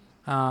game,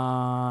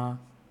 uh,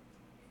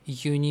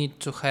 you need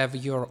to have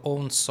your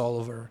own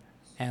solver,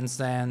 and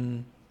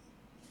then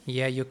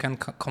yeah, you can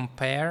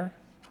compare,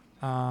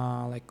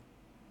 like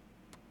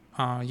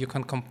you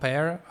can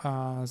compare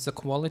the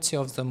quality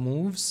of the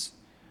moves.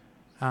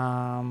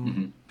 Um,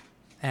 Hmm.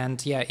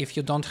 and yeah, if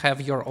you don't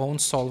have your own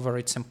solver,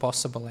 it's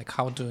impossible. Like,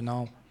 how do you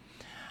know?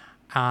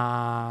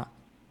 Uh,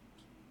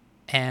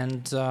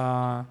 and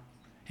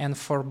and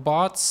for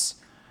bots,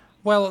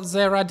 well,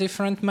 there are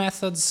different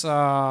methods.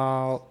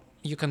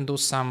 You can do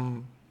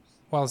some.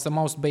 Well, the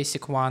most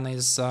basic one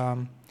is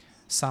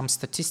some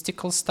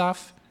statistical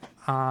stuff.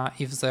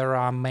 If there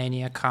are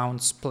many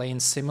accounts playing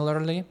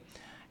similarly,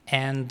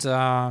 and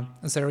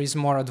there is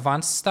more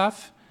advanced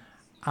stuff.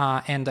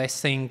 And I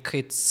think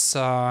it's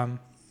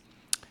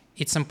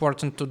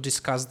important to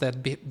discuss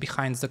that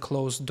behind the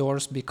closed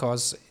doors,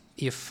 because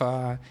if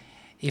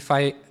if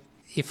I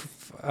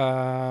if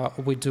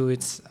we do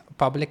it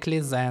publicly,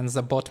 then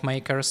the bot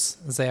makers,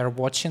 they are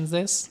watching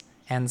this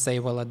and they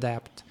will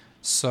adapt.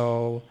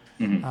 So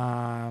Hmm.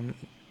 um,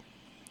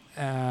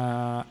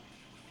 uh,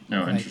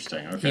 No, like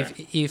interesting.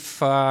 Okay.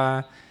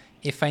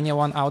 if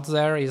anyone out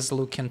there is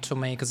looking to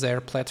make their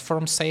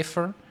platform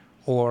safer,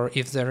 or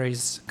if there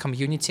is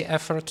community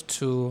effort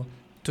to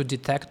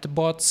detect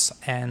bots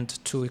and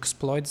to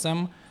exploit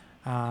them,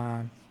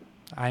 uh,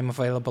 I'm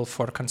available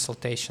for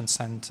consultations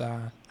and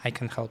I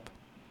can help.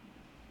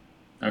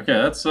 Okay,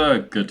 that's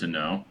good to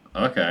know.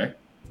 Okay.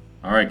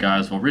 All right,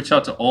 guys. We'll reach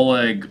out to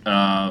Oleg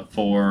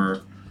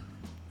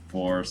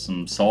for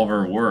some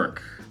solver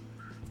work.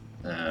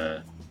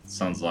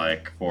 Sounds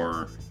like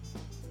for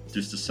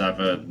just a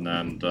seven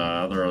and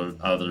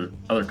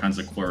other kinds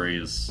of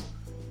queries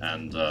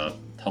and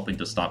helping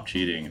to stop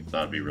cheating.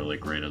 That'd be really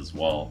great as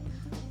well.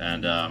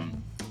 And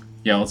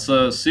yeah, let's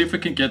see if we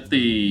can get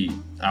the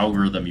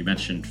algorithm you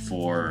mentioned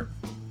for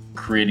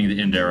creating the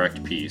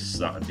indirect piece.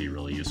 That would be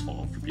really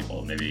useful for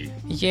people. Maybe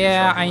use that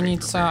Yeah, as a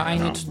rate for figuring I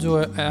that need out. to do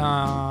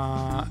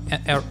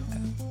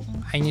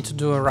I need to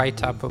do a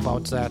write up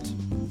about that.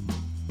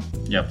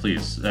 Yeah,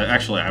 please.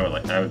 Actually,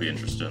 I would be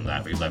interested in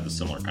that because I have a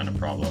similar kind of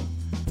problem.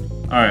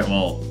 All right.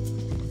 Well,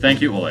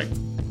 thank you, Oleg.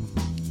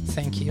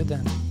 Thank you,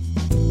 Dan.